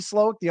 Bobby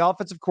Sloak, the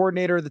offensive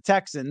coordinator of the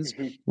Texans,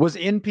 was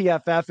in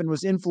PFF and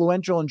was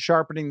influential in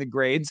sharpening the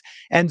grades.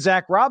 And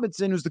Zach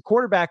Robinson, who's the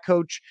quarterback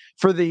coach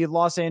for the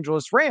Los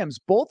Angeles Rams.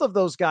 Both of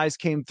those guys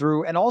came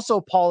through. And also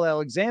Paul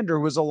Alexander,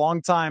 who was a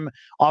longtime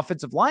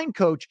offensive line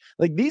coach.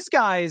 These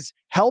guys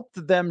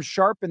helped them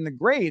sharpen the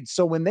grades.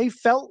 So when they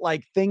felt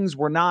like things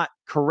were not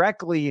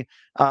correctly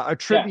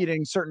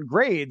attributing certain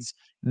grades,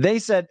 they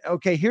said,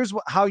 okay, here's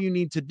how you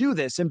need to do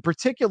this. And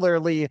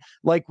particularly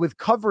with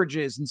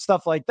coverages and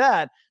stuff like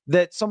that,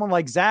 that someone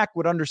like Zach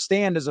would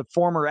understand as a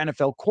former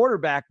NFL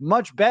quarterback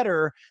much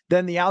better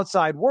than the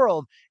outside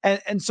world.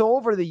 And so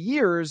over the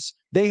years,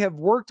 they have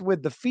worked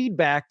with the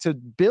feedback to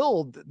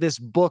build this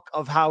book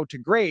of how to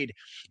grade.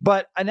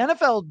 But an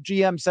NFL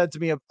GM said to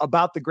me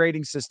about the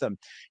grading system,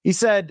 he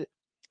said,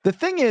 the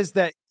thing is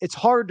that it's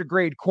hard to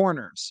grade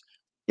corners.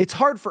 It's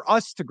hard for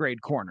us to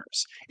grade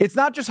corners. It's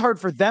not just hard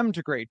for them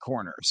to grade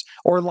corners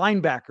or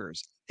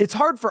linebackers. It's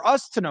hard for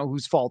us to know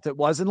whose fault it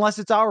was unless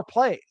it's our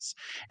plays.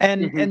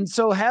 And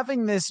so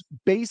having this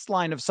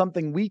baseline of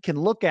something we can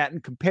look at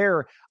and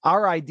compare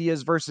our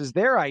ideas versus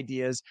their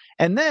ideas.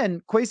 And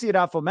then Kwesi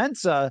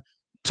Adofo-Mensah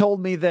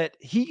told me that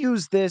he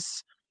used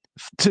this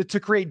to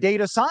create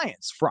data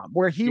science from,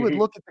 where he would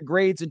look at the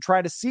grades and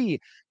try to see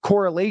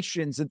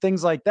correlations and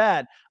things like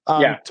that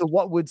to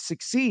what would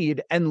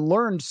succeed, and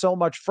learned so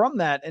much from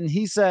that. And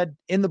he said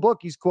in the book,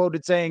 he's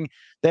quoted saying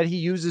that he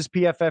uses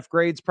PFF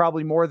grades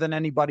probably more than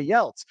anybody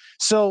else.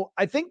 So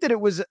I think that it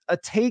was a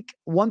take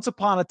once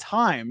upon a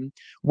time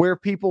where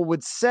people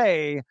would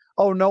say,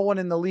 oh, no one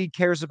in the league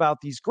cares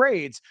about these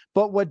grades.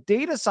 But what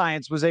data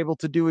science was able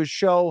to do is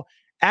show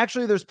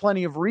actually there's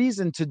plenty of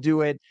reason to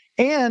do it.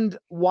 And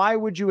why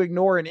would you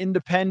ignore an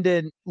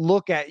independent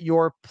look at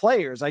your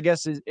players, I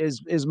guess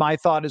is my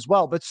thought as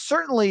well. But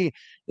certainly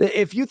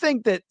if you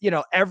think that,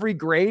 every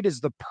grade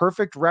is the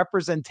perfect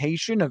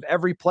representation of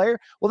every player,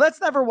 well,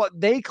 that's never what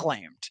they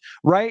claimed,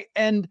 right?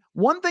 And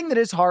one thing that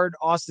is hard,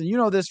 Austin, you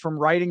know this from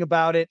writing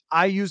about it,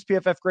 I use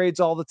PFF grades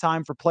all the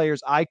time for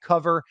players I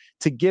cover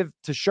to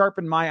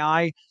sharpen my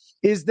eye,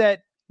 is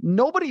that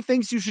nobody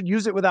thinks you should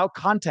use it without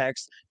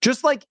context,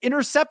 just like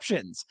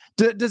interceptions.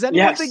 Does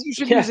anyone think you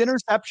should use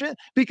interception?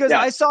 Because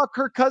I saw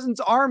Kirk Cousins'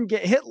 arm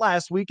get hit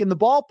last week and the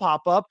ball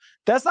pop up.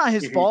 That's not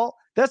his fault.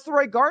 That's the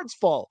right guard's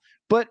fault.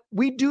 But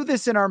we do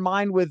this in our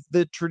mind with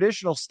the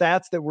traditional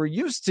stats that we're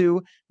used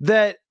to,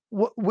 that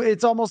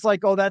it's almost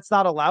like, oh, that's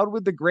not allowed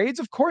with the grades.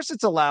 Of course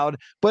it's allowed,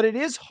 but it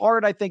is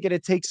hard, I think, and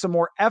it takes some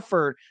more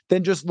effort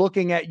than just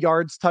looking at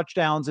yards,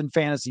 touchdowns, and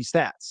fantasy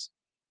stats.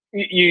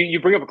 You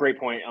bring up a great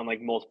point on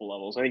multiple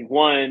levels. I think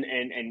one,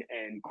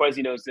 and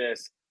Kwesi knows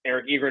this,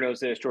 Eric Eager knows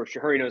this, George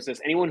Chahuri knows this.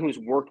 Anyone who's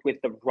worked with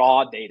the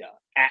raw data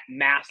at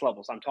mass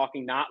levels, I'm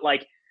talking not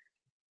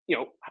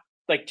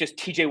just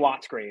TJ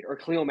Watt's grade or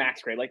Khalil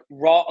Mack's grade,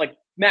 raw,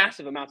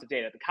 massive amounts of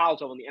data at the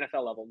college level and the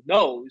NFL level,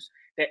 knows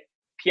that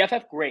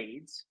PFF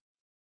grades,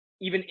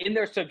 even in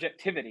their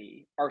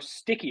subjectivity, are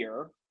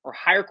stickier or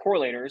higher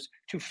correlators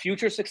to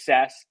future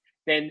success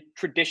than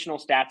traditional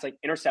stats like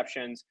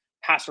interceptions,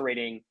 passer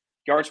rating,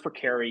 yards per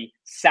carry,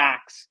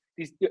 sacks,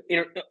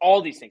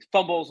 all these things,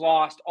 fumbles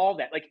lost, all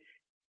that. Like,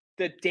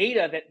 the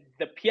data that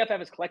the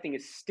PFF is collecting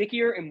is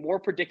stickier and more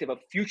predictive of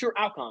future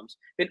outcomes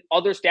than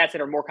other stats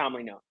that are more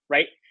commonly known,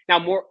 right?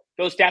 Now,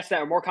 those stats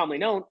that are more commonly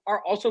known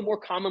are also more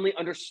commonly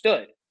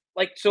understood.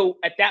 Like, so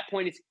at that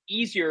point, it's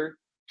easier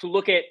to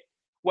look at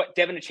what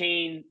Devin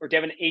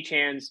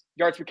Achan's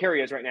yards per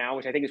carry is right now,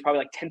 which I think is probably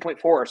like 10.4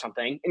 or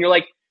something. And you're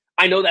like,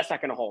 I know that's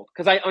not going to hold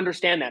because I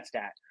understand that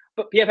stat.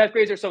 But PFF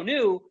grades are so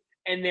new,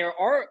 and they are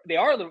a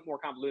little bit more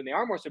convoluted, and they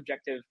are more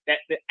subjective, that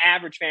the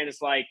average fan is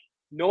like,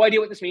 no idea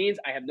what this means.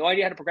 I have no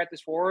idea how to progress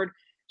this forward.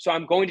 So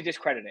I'm going to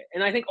discredit it.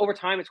 And I think over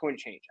time it's going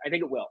to change. I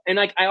think it will. And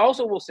like, I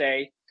also will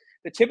say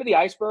the tip of the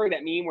iceberg,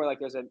 that meme where like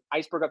there's an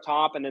iceberg up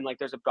top and then like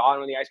there's a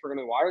bottom of the iceberg in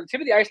the water. The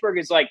tip of the iceberg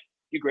is like,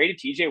 you graded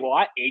TJ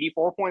Watt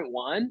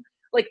 84.1.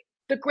 Like,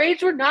 the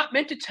grades were not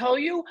meant to tell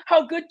you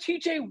how good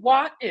TJ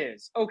Watt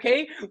is.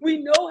 Okay.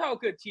 We know how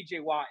good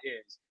TJ Watt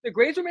is. The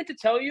grades were meant to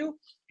tell you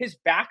his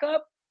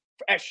backup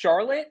at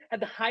Charlotte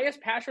had the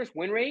highest pass rush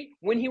win rate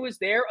when he was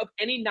there of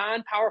any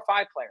non-Power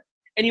 5 player.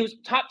 And he was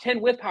top 10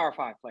 with Power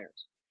 5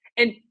 players.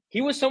 And he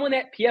was someone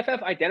that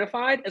PFF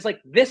identified as like,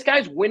 this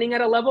guy's winning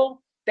at a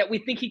level that we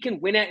think he can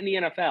win at in the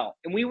NFL.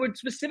 And we would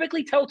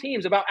specifically tell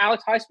teams about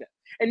Alex Highsmith.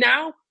 And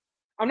now,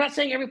 I'm not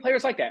saying every player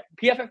is like that.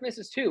 PFF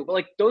misses too. But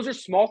like, those are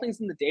small things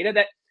in the data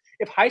that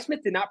if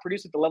Highsmith did not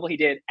produce at the level he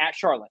did at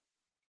Charlotte,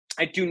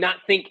 I do not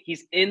think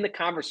he's in the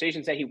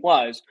conversations that he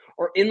was,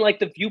 or in like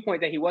the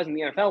viewpoint that he was in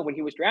the NFL when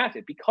he was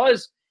drafted,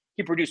 because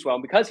he produced well,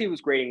 and because he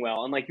was grading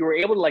well, and like you were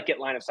able to like get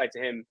line of sight to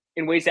him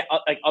in ways that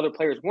like other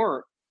players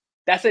weren't.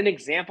 That's an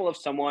example of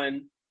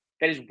someone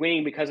that is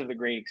winning because of the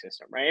grading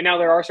system, right? And now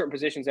there are certain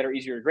positions that are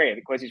easier to grade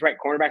because he's right.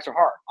 Cornerbacks are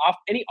hard.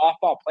 Any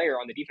off-ball player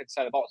on the defensive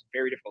side of the ball is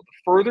very difficult. The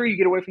further you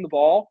get away from the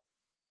ball,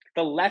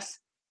 the less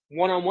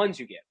one-on-ones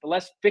you get, the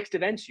less fixed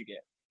events you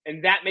get,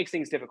 and that makes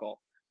things difficult.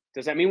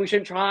 Does that mean we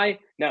shouldn't try?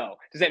 No.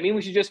 Does that mean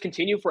we should just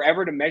continue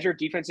forever to measure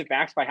defensive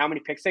backs by how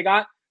many picks they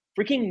got?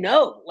 Freaking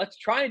no. Let's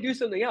try and do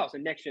something else.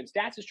 And Next Gen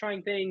Stats is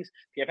trying things.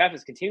 PFF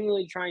is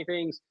continually trying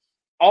things.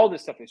 All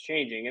this stuff is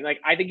changing. And like,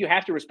 I think you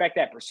have to respect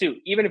that pursuit,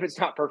 even if it's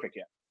not perfect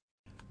yet.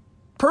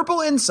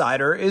 Purple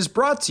Insider is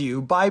brought to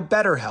you by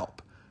BetterHelp.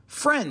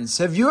 Friends,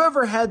 have you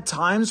ever had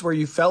times where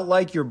you felt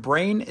like your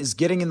brain is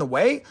getting in the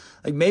way?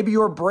 Like maybe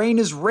your brain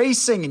is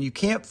racing and you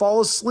can't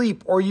fall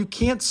asleep, or you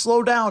can't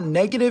slow down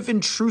negative,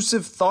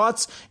 intrusive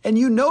thoughts, and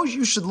you know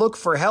you should look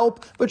for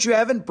help, but you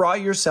haven't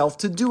brought yourself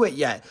to do it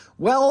yet.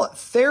 Well,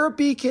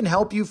 therapy can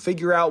help you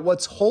figure out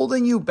what's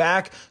holding you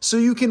back so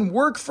you can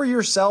work for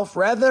yourself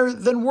rather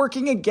than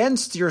working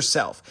against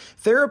yourself.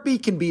 Therapy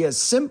can be as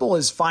simple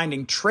as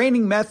finding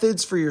training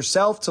methods for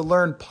yourself to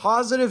learn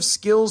positive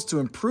skills to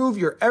improve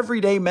your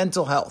everyday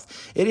mental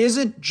health. It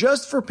isn't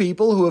just for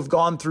people who have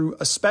gone through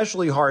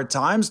especially hard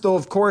times, though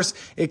of course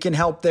it can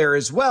help there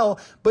as well,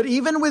 but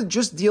even with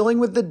just dealing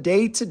with the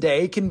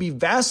day-to-day can be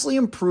vastly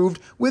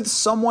improved with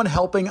someone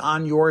helping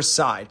on your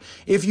side.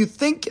 If you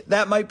think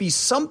that might be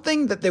something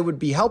that they would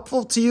be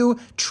helpful to you,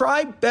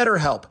 try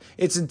BetterHelp.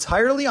 It's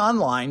entirely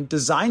online,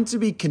 designed to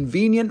be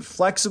convenient,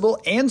 flexible,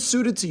 and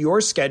suited to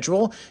your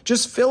schedule.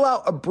 Just fill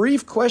out a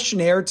brief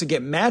questionnaire to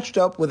get matched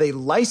up with a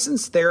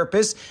licensed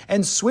therapist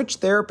and switch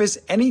therapists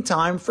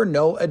anytime for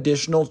no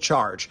additional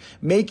charge.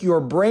 Make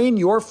your brain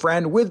your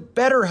friend with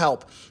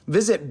BetterHelp.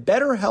 Visit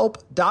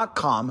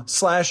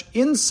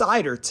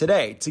betterhelp.com/insider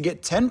today to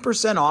get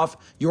 10% off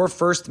your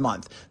first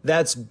month.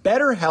 That's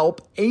BetterHelp,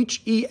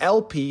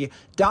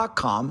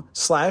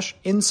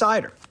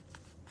 HELP.com/insider.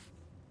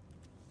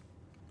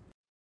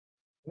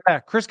 Yeah,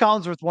 Chris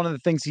Collinsworth, one of the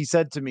things he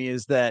said to me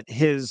is that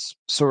his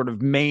sort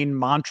of main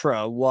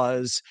mantra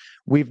was,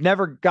 we've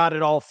never got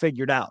it all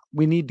figured out.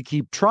 We need to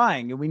keep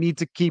trying, and we need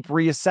to keep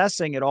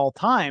reassessing at all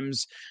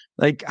times,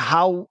 like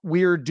how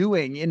we're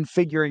doing in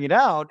figuring it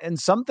out. And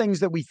some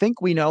things that we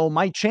think we know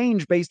might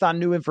change based on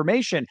new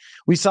information.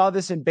 We saw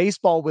this in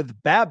baseball with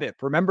BABIP.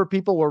 Remember,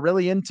 people were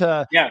really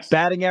into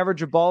batting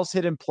average of balls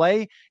hit in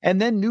play. And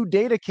then new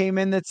data came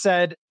in that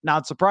said,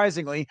 not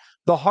surprisingly,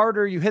 the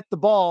harder you hit the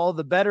ball,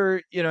 the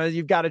better,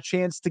 you've got a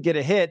chance to get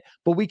a hit.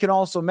 But we can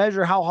also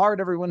measure how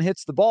hard everyone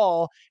hits the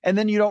ball. And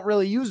then you don't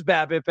really use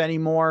BABIP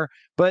anymore.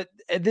 But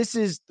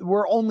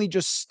we're only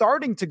just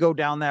starting to go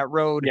down that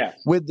road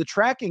with the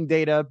tracking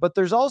data. But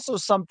there's also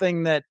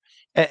something that,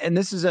 and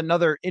this is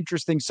another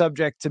interesting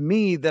subject to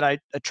me that I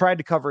tried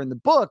to cover in the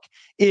book,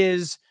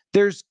 is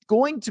there's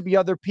going to be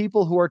other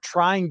people who are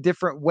trying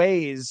different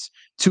ways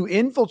to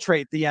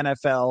infiltrate the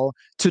NFL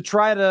to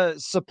try to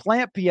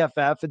supplant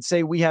PFF and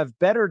say we have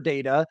better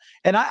data.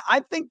 And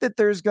I think that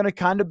there's going to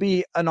kind of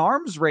be an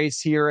arms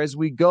race here as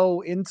we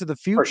go into the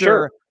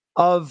future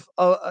of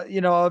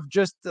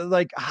just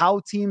like how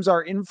teams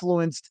are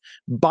influenced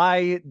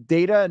by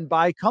data and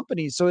by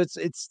companies. So it's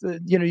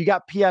you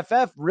got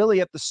PFF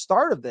really at the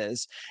start of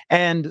this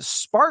and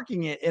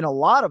sparking it in a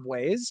lot of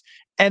ways.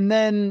 And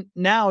then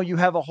now you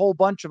have a whole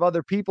bunch of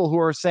other people who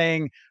are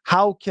saying,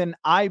 how can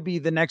I be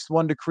the next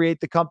one to create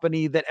the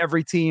company that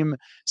every team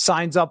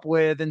signs up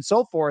with and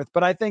so forth?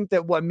 But I think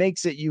that what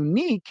makes it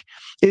unique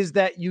is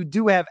that you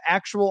do have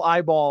actual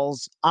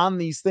eyeballs on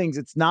these things.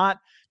 It's not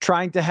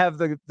trying to have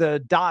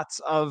the dots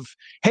of,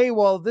 hey,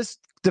 well, this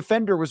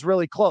defender was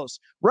really close.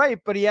 Right,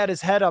 but he had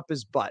his head up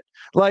his butt.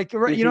 Like,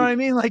 you know what I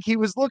mean? Like he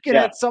was looking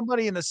Yeah. at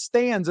somebody in the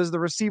stands as the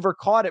receiver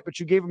caught it, but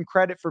you gave him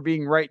credit for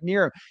being right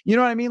near him. You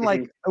know what I mean?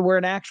 Like we're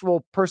an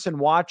actual person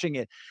watching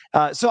it.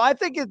 So I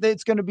think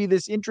it's going to be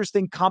this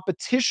interesting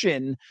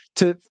competition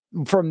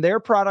from their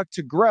product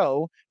to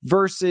grow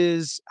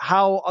versus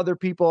how other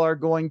people are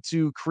going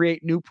to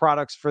create new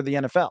products for the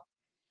NFL.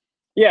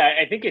 Yeah,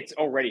 I think it's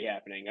already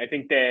happening. I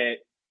think that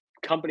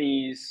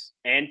companies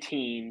and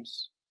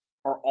teams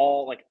are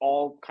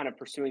all kind of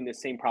pursuing the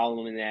same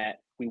problem, in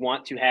that we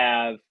want to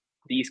have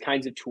these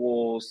kinds of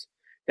tools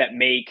that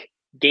make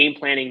game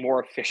planning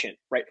more efficient,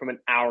 right? From an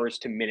hours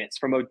to minutes,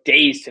 from a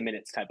days to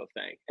minutes type of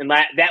thing. And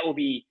that will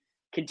be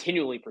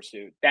continually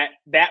pursued.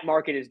 That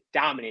market is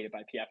dominated by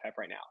PFF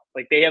right now.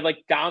 Like they have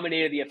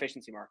dominated the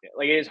efficiency market.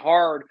 Like it is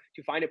hard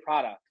to find a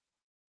product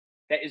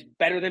that is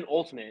better than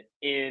Ultimate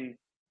in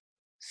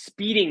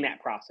speeding that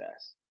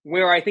process.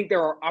 Where I think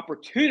there are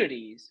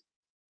opportunities,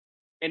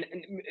 and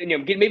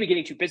maybe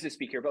getting too business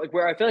speak here, but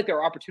where I feel like there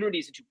are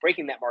opportunities into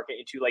breaking that market,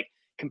 into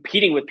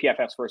competing with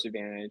PFF's first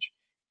advantage,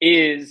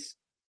 is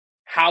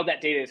how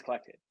that data is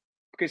collected.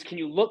 Because can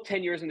you look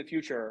 10 years in the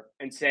future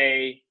and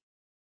say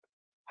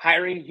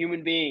hiring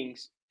human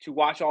beings to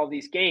watch all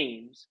these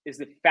games is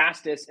the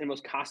fastest and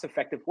most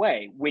cost-effective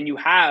way when you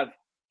have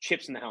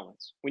chips in the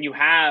helmets, when you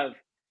have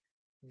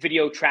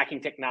video tracking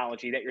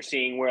technology that you're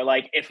seeing where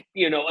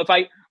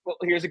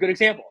here's a good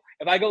example.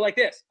 If I go like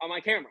this on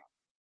my camera,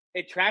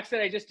 it tracks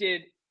that I just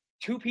did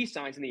 2 peace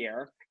signs in the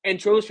air and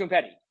throws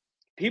confetti.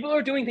 People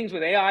are doing things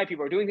with AI.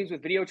 People are doing things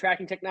with video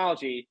tracking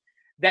technology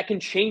that can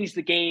change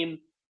the game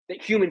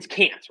that humans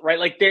can't,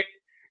 right?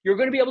 You're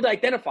going to be able to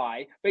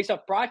identify based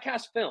off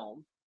broadcast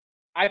film,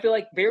 I feel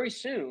like very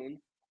soon,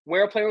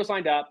 where a player was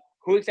lined up,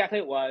 who exactly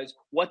it was,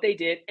 what they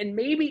did, and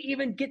maybe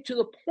even get to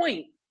the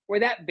point where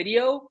that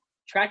video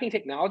tracking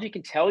technology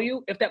can tell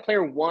you if that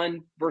player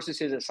won versus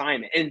his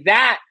assignment. And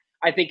that,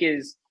 I think,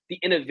 is the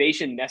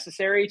innovation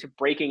necessary to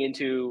breaking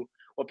into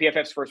what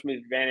PFF's first move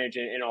advantage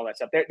and all that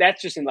stuff.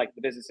 That's just in the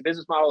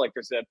business model.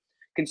 There's a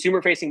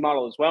consumer facing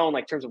model as well.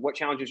 In terms of what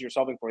challenges you're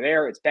solving for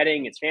there, it's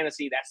betting, it's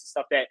fantasy. That's the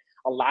stuff that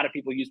a lot of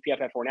people use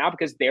PFF for now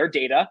because their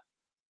data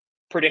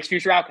predicts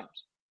future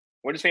outcomes.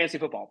 What is fantasy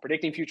football?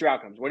 Predicting future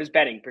outcomes. What is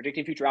betting?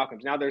 Predicting future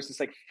outcomes. Now there's this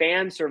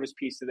fan service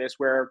piece to this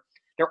where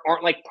there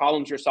aren't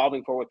problems you're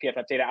solving for with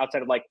PFF data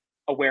outside of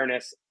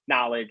awareness,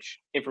 knowledge,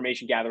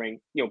 information gathering,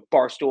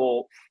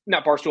 barstool,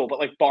 not barstool, but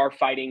bar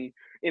fighting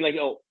and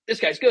oh, this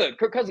guy's good.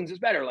 Kirk Cousins is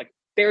better.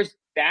 There's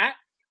that,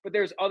 but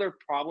there's other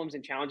problems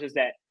and challenges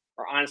that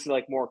are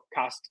honestly more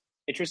cost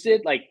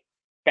interested, like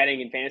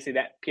betting and fantasy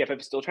that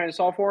PFF is still trying to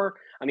solve for.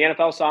 On the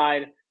NFL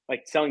side,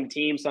 selling the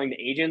team, selling the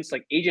agents,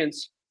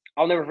 agents,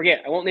 I'll never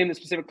forget. I won't name the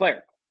specific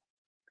player.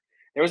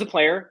 There was a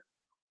player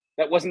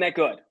that wasn't that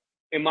good,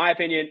 in my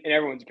opinion, in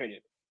everyone's opinion.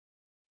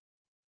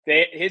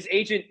 His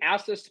agent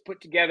asked us to put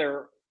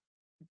together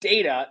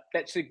data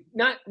that's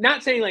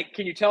not saying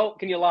can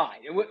you lie,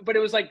 but it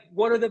was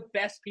what are the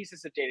best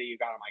pieces of data you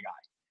got on my guy?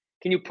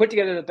 Can you put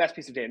together the best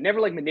piece of data?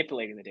 Never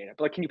manipulating the data,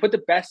 but can you put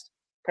the best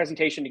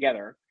presentation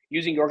together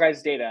using your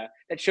guys' data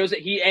that shows that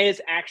he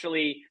is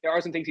actually, there are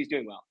some things he's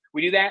doing well.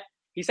 We do that.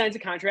 He signs a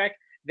contract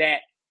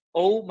that,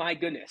 oh my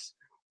goodness,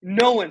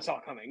 no one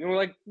saw coming. And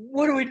we're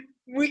what do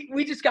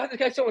we just got this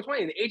guy so much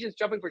money, and the agent's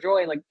jumping for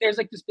joy. And there's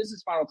this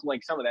business model to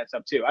some of that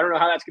stuff too. I don't know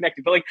how that's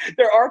connected, but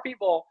there are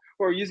people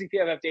who are using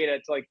PFF data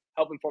to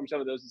help inform some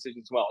of those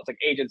decisions as well. It's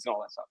agents and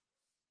all that stuff.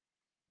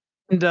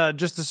 And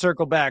just to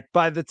circle back,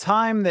 by the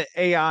time that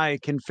AI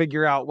can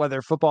figure out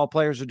whether football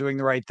players are doing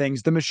the right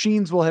things, the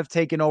machines will have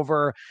taken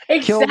over,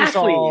 killed us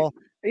all.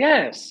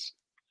 Yes.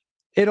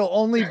 It'll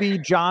only be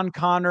John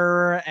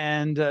Connor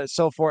and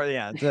so forth.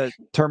 Yeah, the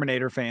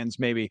Terminator fans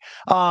maybe.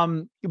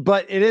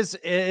 But it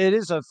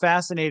is a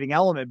fascinating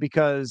element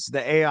because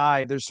the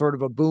AI, there's sort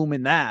of a boom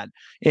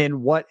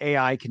in what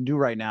AI can do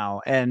right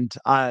now. And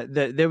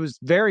there was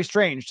very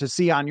strange to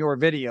see on your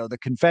video the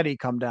confetti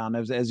come down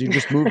as you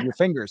just move your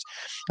fingers.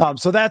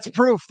 So that's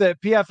proof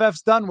that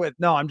PFF's done with.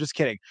 No, I'm just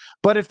kidding.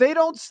 But if they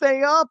don't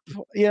stay up,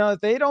 if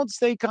they don't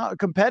stay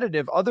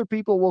competitive, other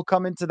people will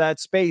come into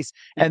that space,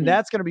 and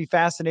that's going to be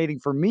fascinating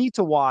for me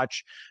to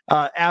watch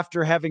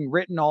after having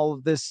written all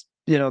of this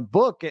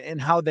book and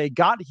how they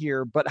got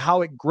here, but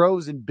how it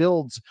grows and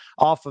builds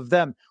off of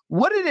them.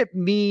 What did it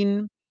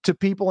mean to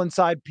people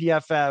inside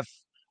PFF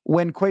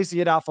when Kwesi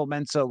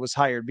Adolfo-Mensah was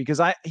hired?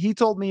 Because he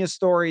told me a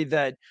story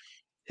that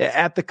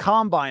at the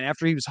combine,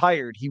 after he was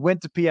hired, he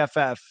went to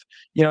PFF,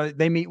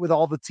 they meet with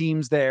all the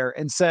teams there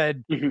and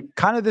said,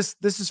 kind of this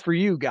is for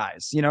you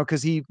guys,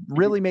 because he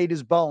really made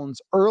his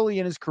bones early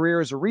in his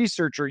career as a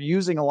researcher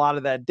using a lot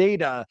of that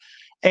data.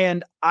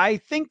 And I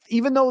think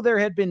even though there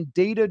had been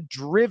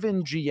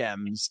data-driven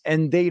GMs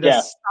and Yeah.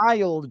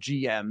 data-styled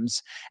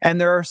GMs,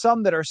 and there are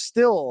some that are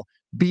still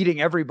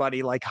beating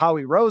everybody like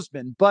Howie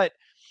Roseman, but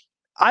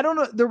I don't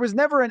know. There was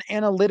never an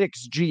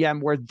analytics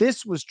GM where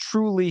this was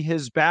truly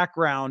his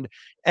background,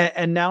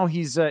 and now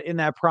he's in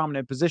that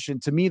prominent position.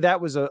 To me,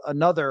 that was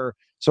another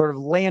sort of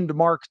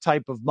landmark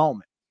type of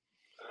moment.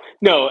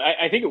 No,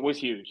 I think it was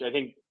huge. I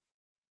think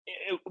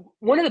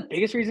one of the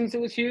biggest reasons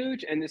it was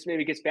huge, and this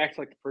maybe gets back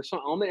to like the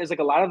personal element, is like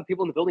a lot of the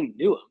people in the building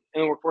knew him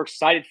and were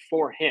excited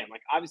for him.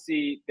 Like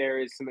obviously there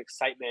is some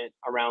excitement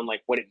around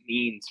like what it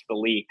means for the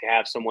league to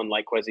have someone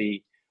like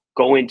Kwesi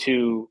go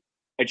into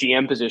a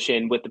GM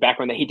position with the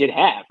background that he did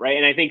have, right?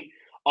 And I think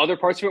other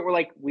parts of it were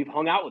like we've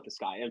hung out with this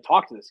guy and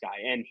talked to this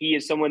guy, and he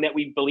is someone that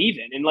we believe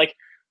in, and like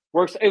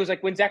works. It was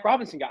like when Zach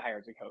Robinson got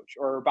hired as a coach,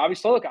 or Bobby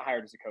Slowick got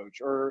hired as a coach,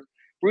 or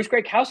Bruce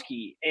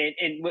Gradkowski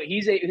and what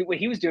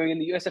he was doing in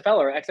the USFL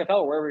or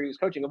XFL or wherever he was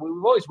coaching.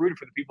 We've always rooted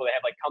for the people that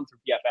have like come through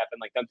PFF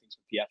and like done things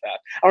with PFF.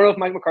 I don't know if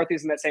Mike McCarthy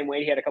is in that same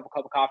way. He had a couple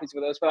coffees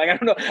with us, but like I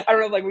don't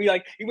know. Like we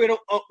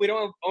don't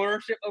have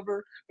ownership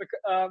over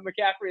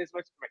McCaffrey as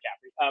much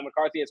as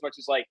McCarthy as much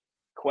as like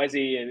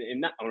Kwesi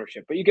and not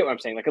ownership, but you get what I'm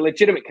saying. Like a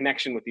legitimate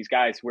connection with these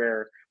guys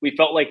where we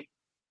felt like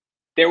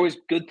there was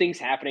good things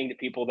happening to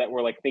people that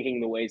were like thinking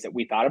the ways that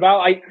we thought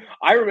about.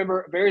 I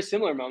remember a very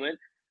similar moment.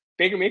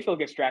 Baker Mayfield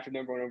gets drafted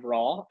number 1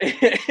 overall,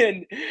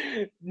 and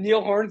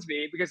Neil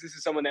Hornsby, because this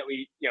is someone that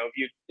we,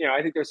 viewed,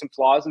 I think there's some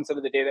flaws in some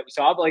of the data that we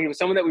saw, but like it was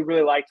someone that we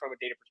really liked from a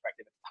data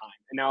perspective at the time.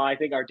 And now I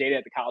think our data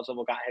at the college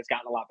level has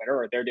gotten a lot better,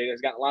 or their data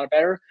has gotten a lot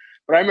better.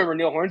 But I remember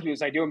Neil Hornsby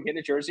was like, "Dude, I'm getting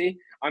a jersey.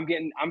 I'm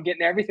getting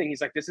everything."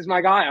 He's like, "This is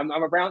my guy. I'm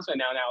a Browns fan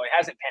now. Now it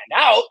hasn't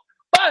panned out,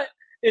 but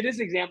it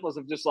is examples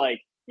of just like,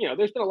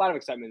 there's been a lot of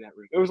excitement in that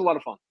room. It was a lot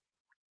of fun."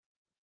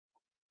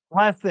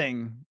 Last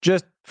thing,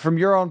 just from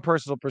your own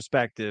personal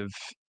perspective,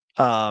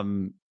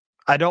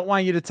 I don't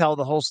want you to tell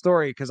the whole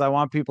story because I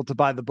want people to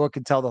buy the book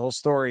and tell the whole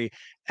story.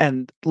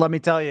 And let me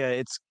tell you,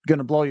 it's going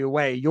to blow you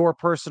away. Your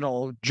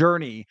personal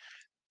journey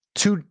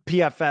to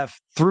PFF,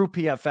 through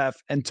PFF,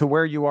 and to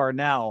where you are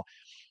now.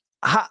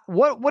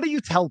 What do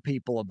you tell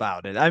people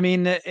about it? I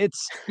mean,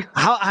 it's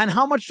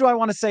how much do I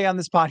want to say on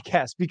this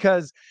podcast?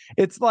 Because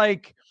it's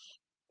like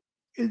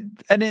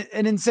an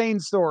insane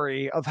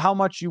story of how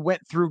much you went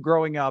through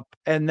growing up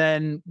and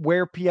then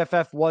where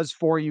PFF was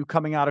for you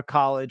coming out of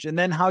college and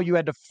then how you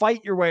had to fight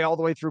your way all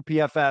the way through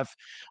PFF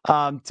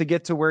to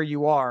get to where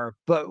you are.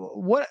 But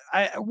what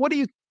do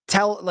you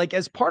tell, like,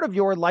 as part of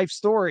your life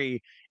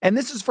story? And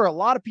this is for a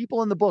lot of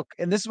people in the book.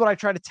 And this is what I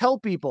try to tell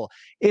people.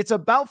 It's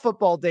about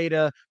football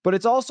data, but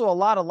it's also a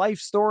lot of life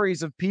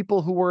stories of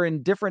people who were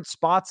in different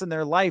spots in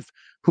their life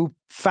who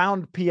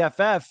found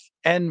PFF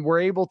and were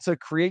able to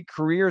create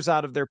careers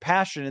out of their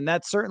passion. And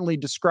that certainly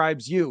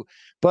describes you.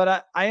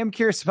 But I am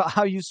curious about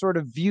how you sort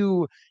of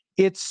view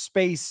its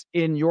space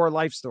in your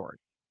life story.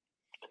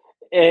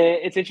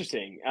 It's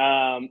interesting.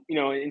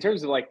 In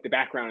terms of like the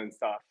background and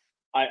stuff,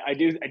 I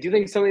do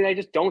think it's something that I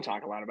just don't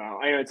talk a lot about.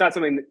 I know it's not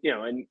something that,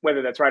 and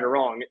whether that's right or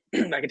wrong, I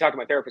can talk to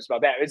my therapist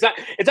about that. It's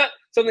not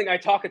something I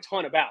talk a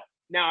ton about.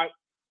 Now,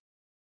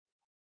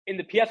 in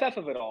the PFF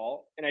of it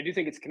all, and I do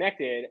think it's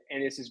connected,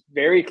 and this is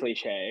very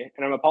cliche,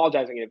 and I'm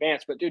apologizing in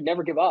advance, but dude,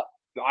 never give up.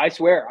 I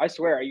swear,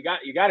 you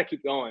got to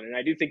keep going. And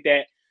I do think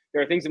that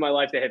there are things in my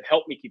life that have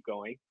helped me keep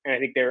going, and I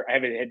think I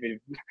haven't had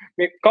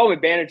call them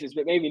advantages,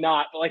 but maybe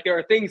not. But like there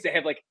are things that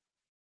have like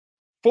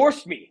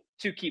forced me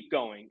to keep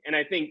going, and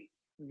I think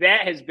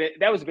that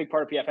was a big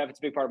part of PFF. It's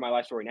a big part of my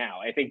life story now.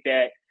 I think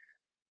that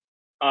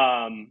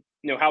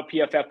how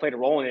PFF played a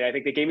role in it. I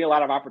think they gave me a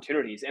lot of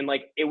opportunities, and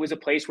like it was a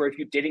place where if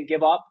you didn't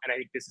give up, and I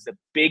think this is a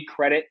big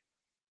credit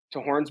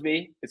to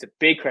Hornsby. It's a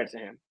big credit to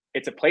him.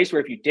 It's a place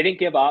where if you didn't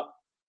give up,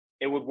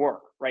 it would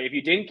work, right? If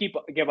you didn't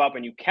give up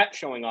and you kept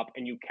showing up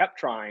and you kept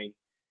trying,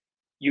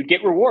 you'd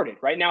get rewarded,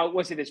 right? Now,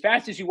 was it as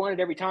fast as you wanted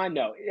every time?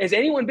 No. Has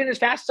anyone been as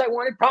fast as I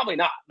wanted? Probably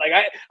not. Like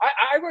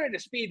I run at a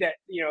speed that,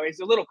 is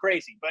a little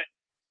crazy, but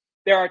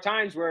there are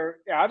times where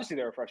obviously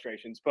there are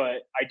frustrations,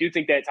 but I do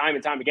think that time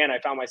and time again, I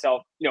found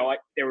myself,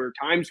 there were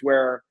times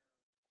where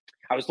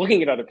I was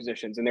looking at other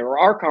positions and there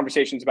were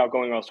conversations about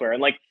going elsewhere.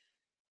 And like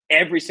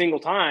every single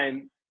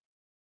time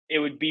it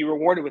would be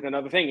rewarded with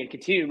another thing and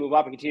continue to move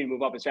up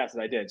as fast as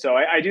I did. So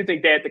I do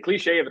think that the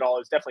cliche of it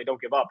all is definitely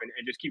don't give up and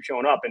just keep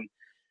showing up. And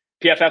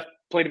PFF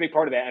played a big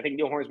part of that. I think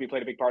Neil Hornsby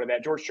played a big part of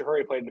that. George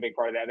Chahuri played a big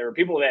part of that. There were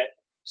people that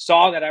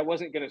saw that I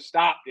wasn't going to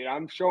stop. Dude,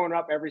 I'm showing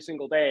up every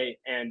single day,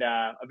 and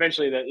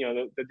eventually,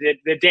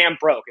 the dam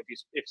broke,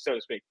 if so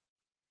to speak.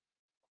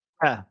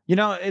 Yeah,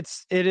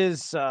 it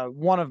is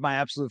one of my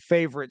absolute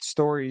favorite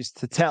stories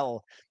to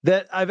tell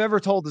that I've ever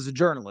told as a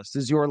journalist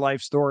is your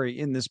life story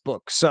in this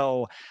book.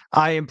 So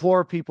I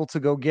implore people to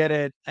go get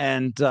it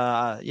and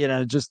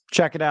just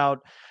check it out.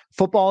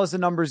 Football is a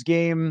numbers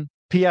game.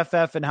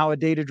 PFF and how a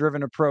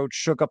data-driven approach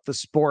shook up the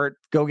sport.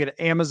 Go get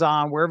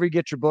Amazon, wherever you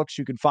get your books,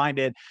 you can find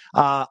it.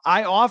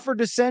 I offered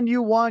to send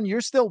you one.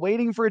 You're still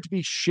waiting for it to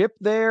be shipped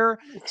there.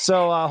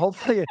 So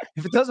hopefully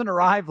if it doesn't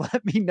arrive,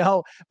 let me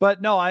know.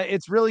 But no,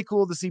 it's really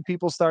cool to see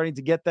people starting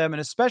to get them.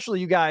 And especially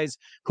you guys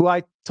who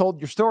I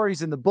told your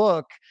stories in the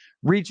book,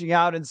 reaching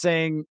out and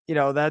saying,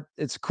 that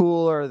it's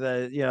cool, or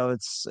that,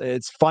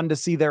 it's fun to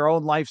see their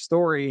own life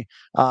story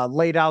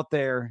laid out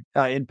there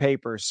in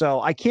paper.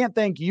 So I can't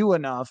thank you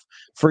enough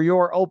for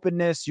your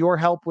openness, your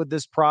help with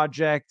this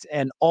project,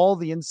 and all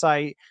the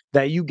insight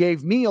that you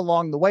gave me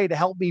along the way to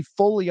help me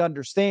fully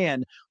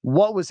understand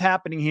what was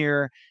happening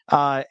here,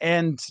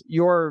 and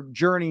your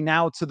journey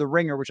now to the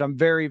Ringer, which I'm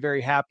very,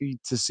 very happy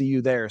to see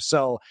you there.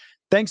 So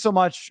thanks so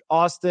much,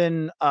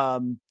 Austin.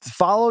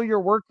 Follow your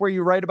work where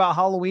you write about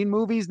Halloween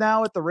movies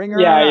now at the Ringer.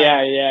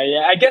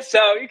 Yeah. I guess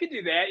so. You can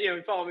do that.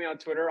 Follow me on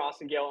Twitter,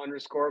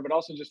 AustinGayle_, but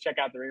also just check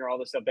out the Ringer, all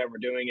the stuff that we're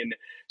doing. And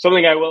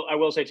something I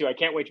will say too, I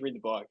can't wait to read the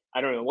book.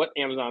 I don't know what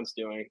Amazon's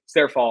doing. It's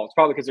their fault. It's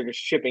probably because they're just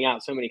shipping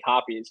out so many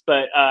copies.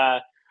 But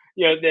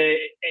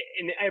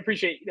and I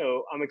appreciate,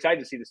 I'm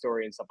excited to see the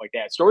story and stuff like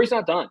that. Story's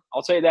not done.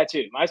 I'll say that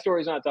too. My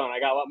story's not done. I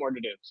got a lot more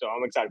to do. So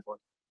I'm excited for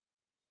it.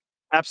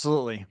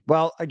 Absolutely.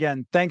 Well,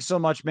 again, thanks so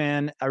much,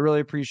 man. I really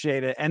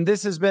appreciate it. And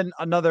this has been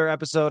another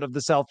episode of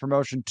the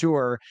Self-Promotion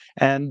Tour.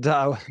 And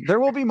there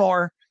will be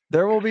more.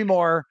 There will be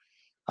more.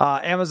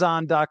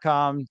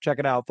 Amazon.com. Check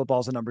it out.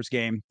 Football's a numbers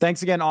game.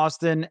 Thanks again,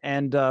 Austin.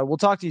 And we'll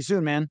talk to you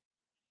soon, man.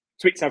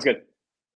 Sweet. Sounds good.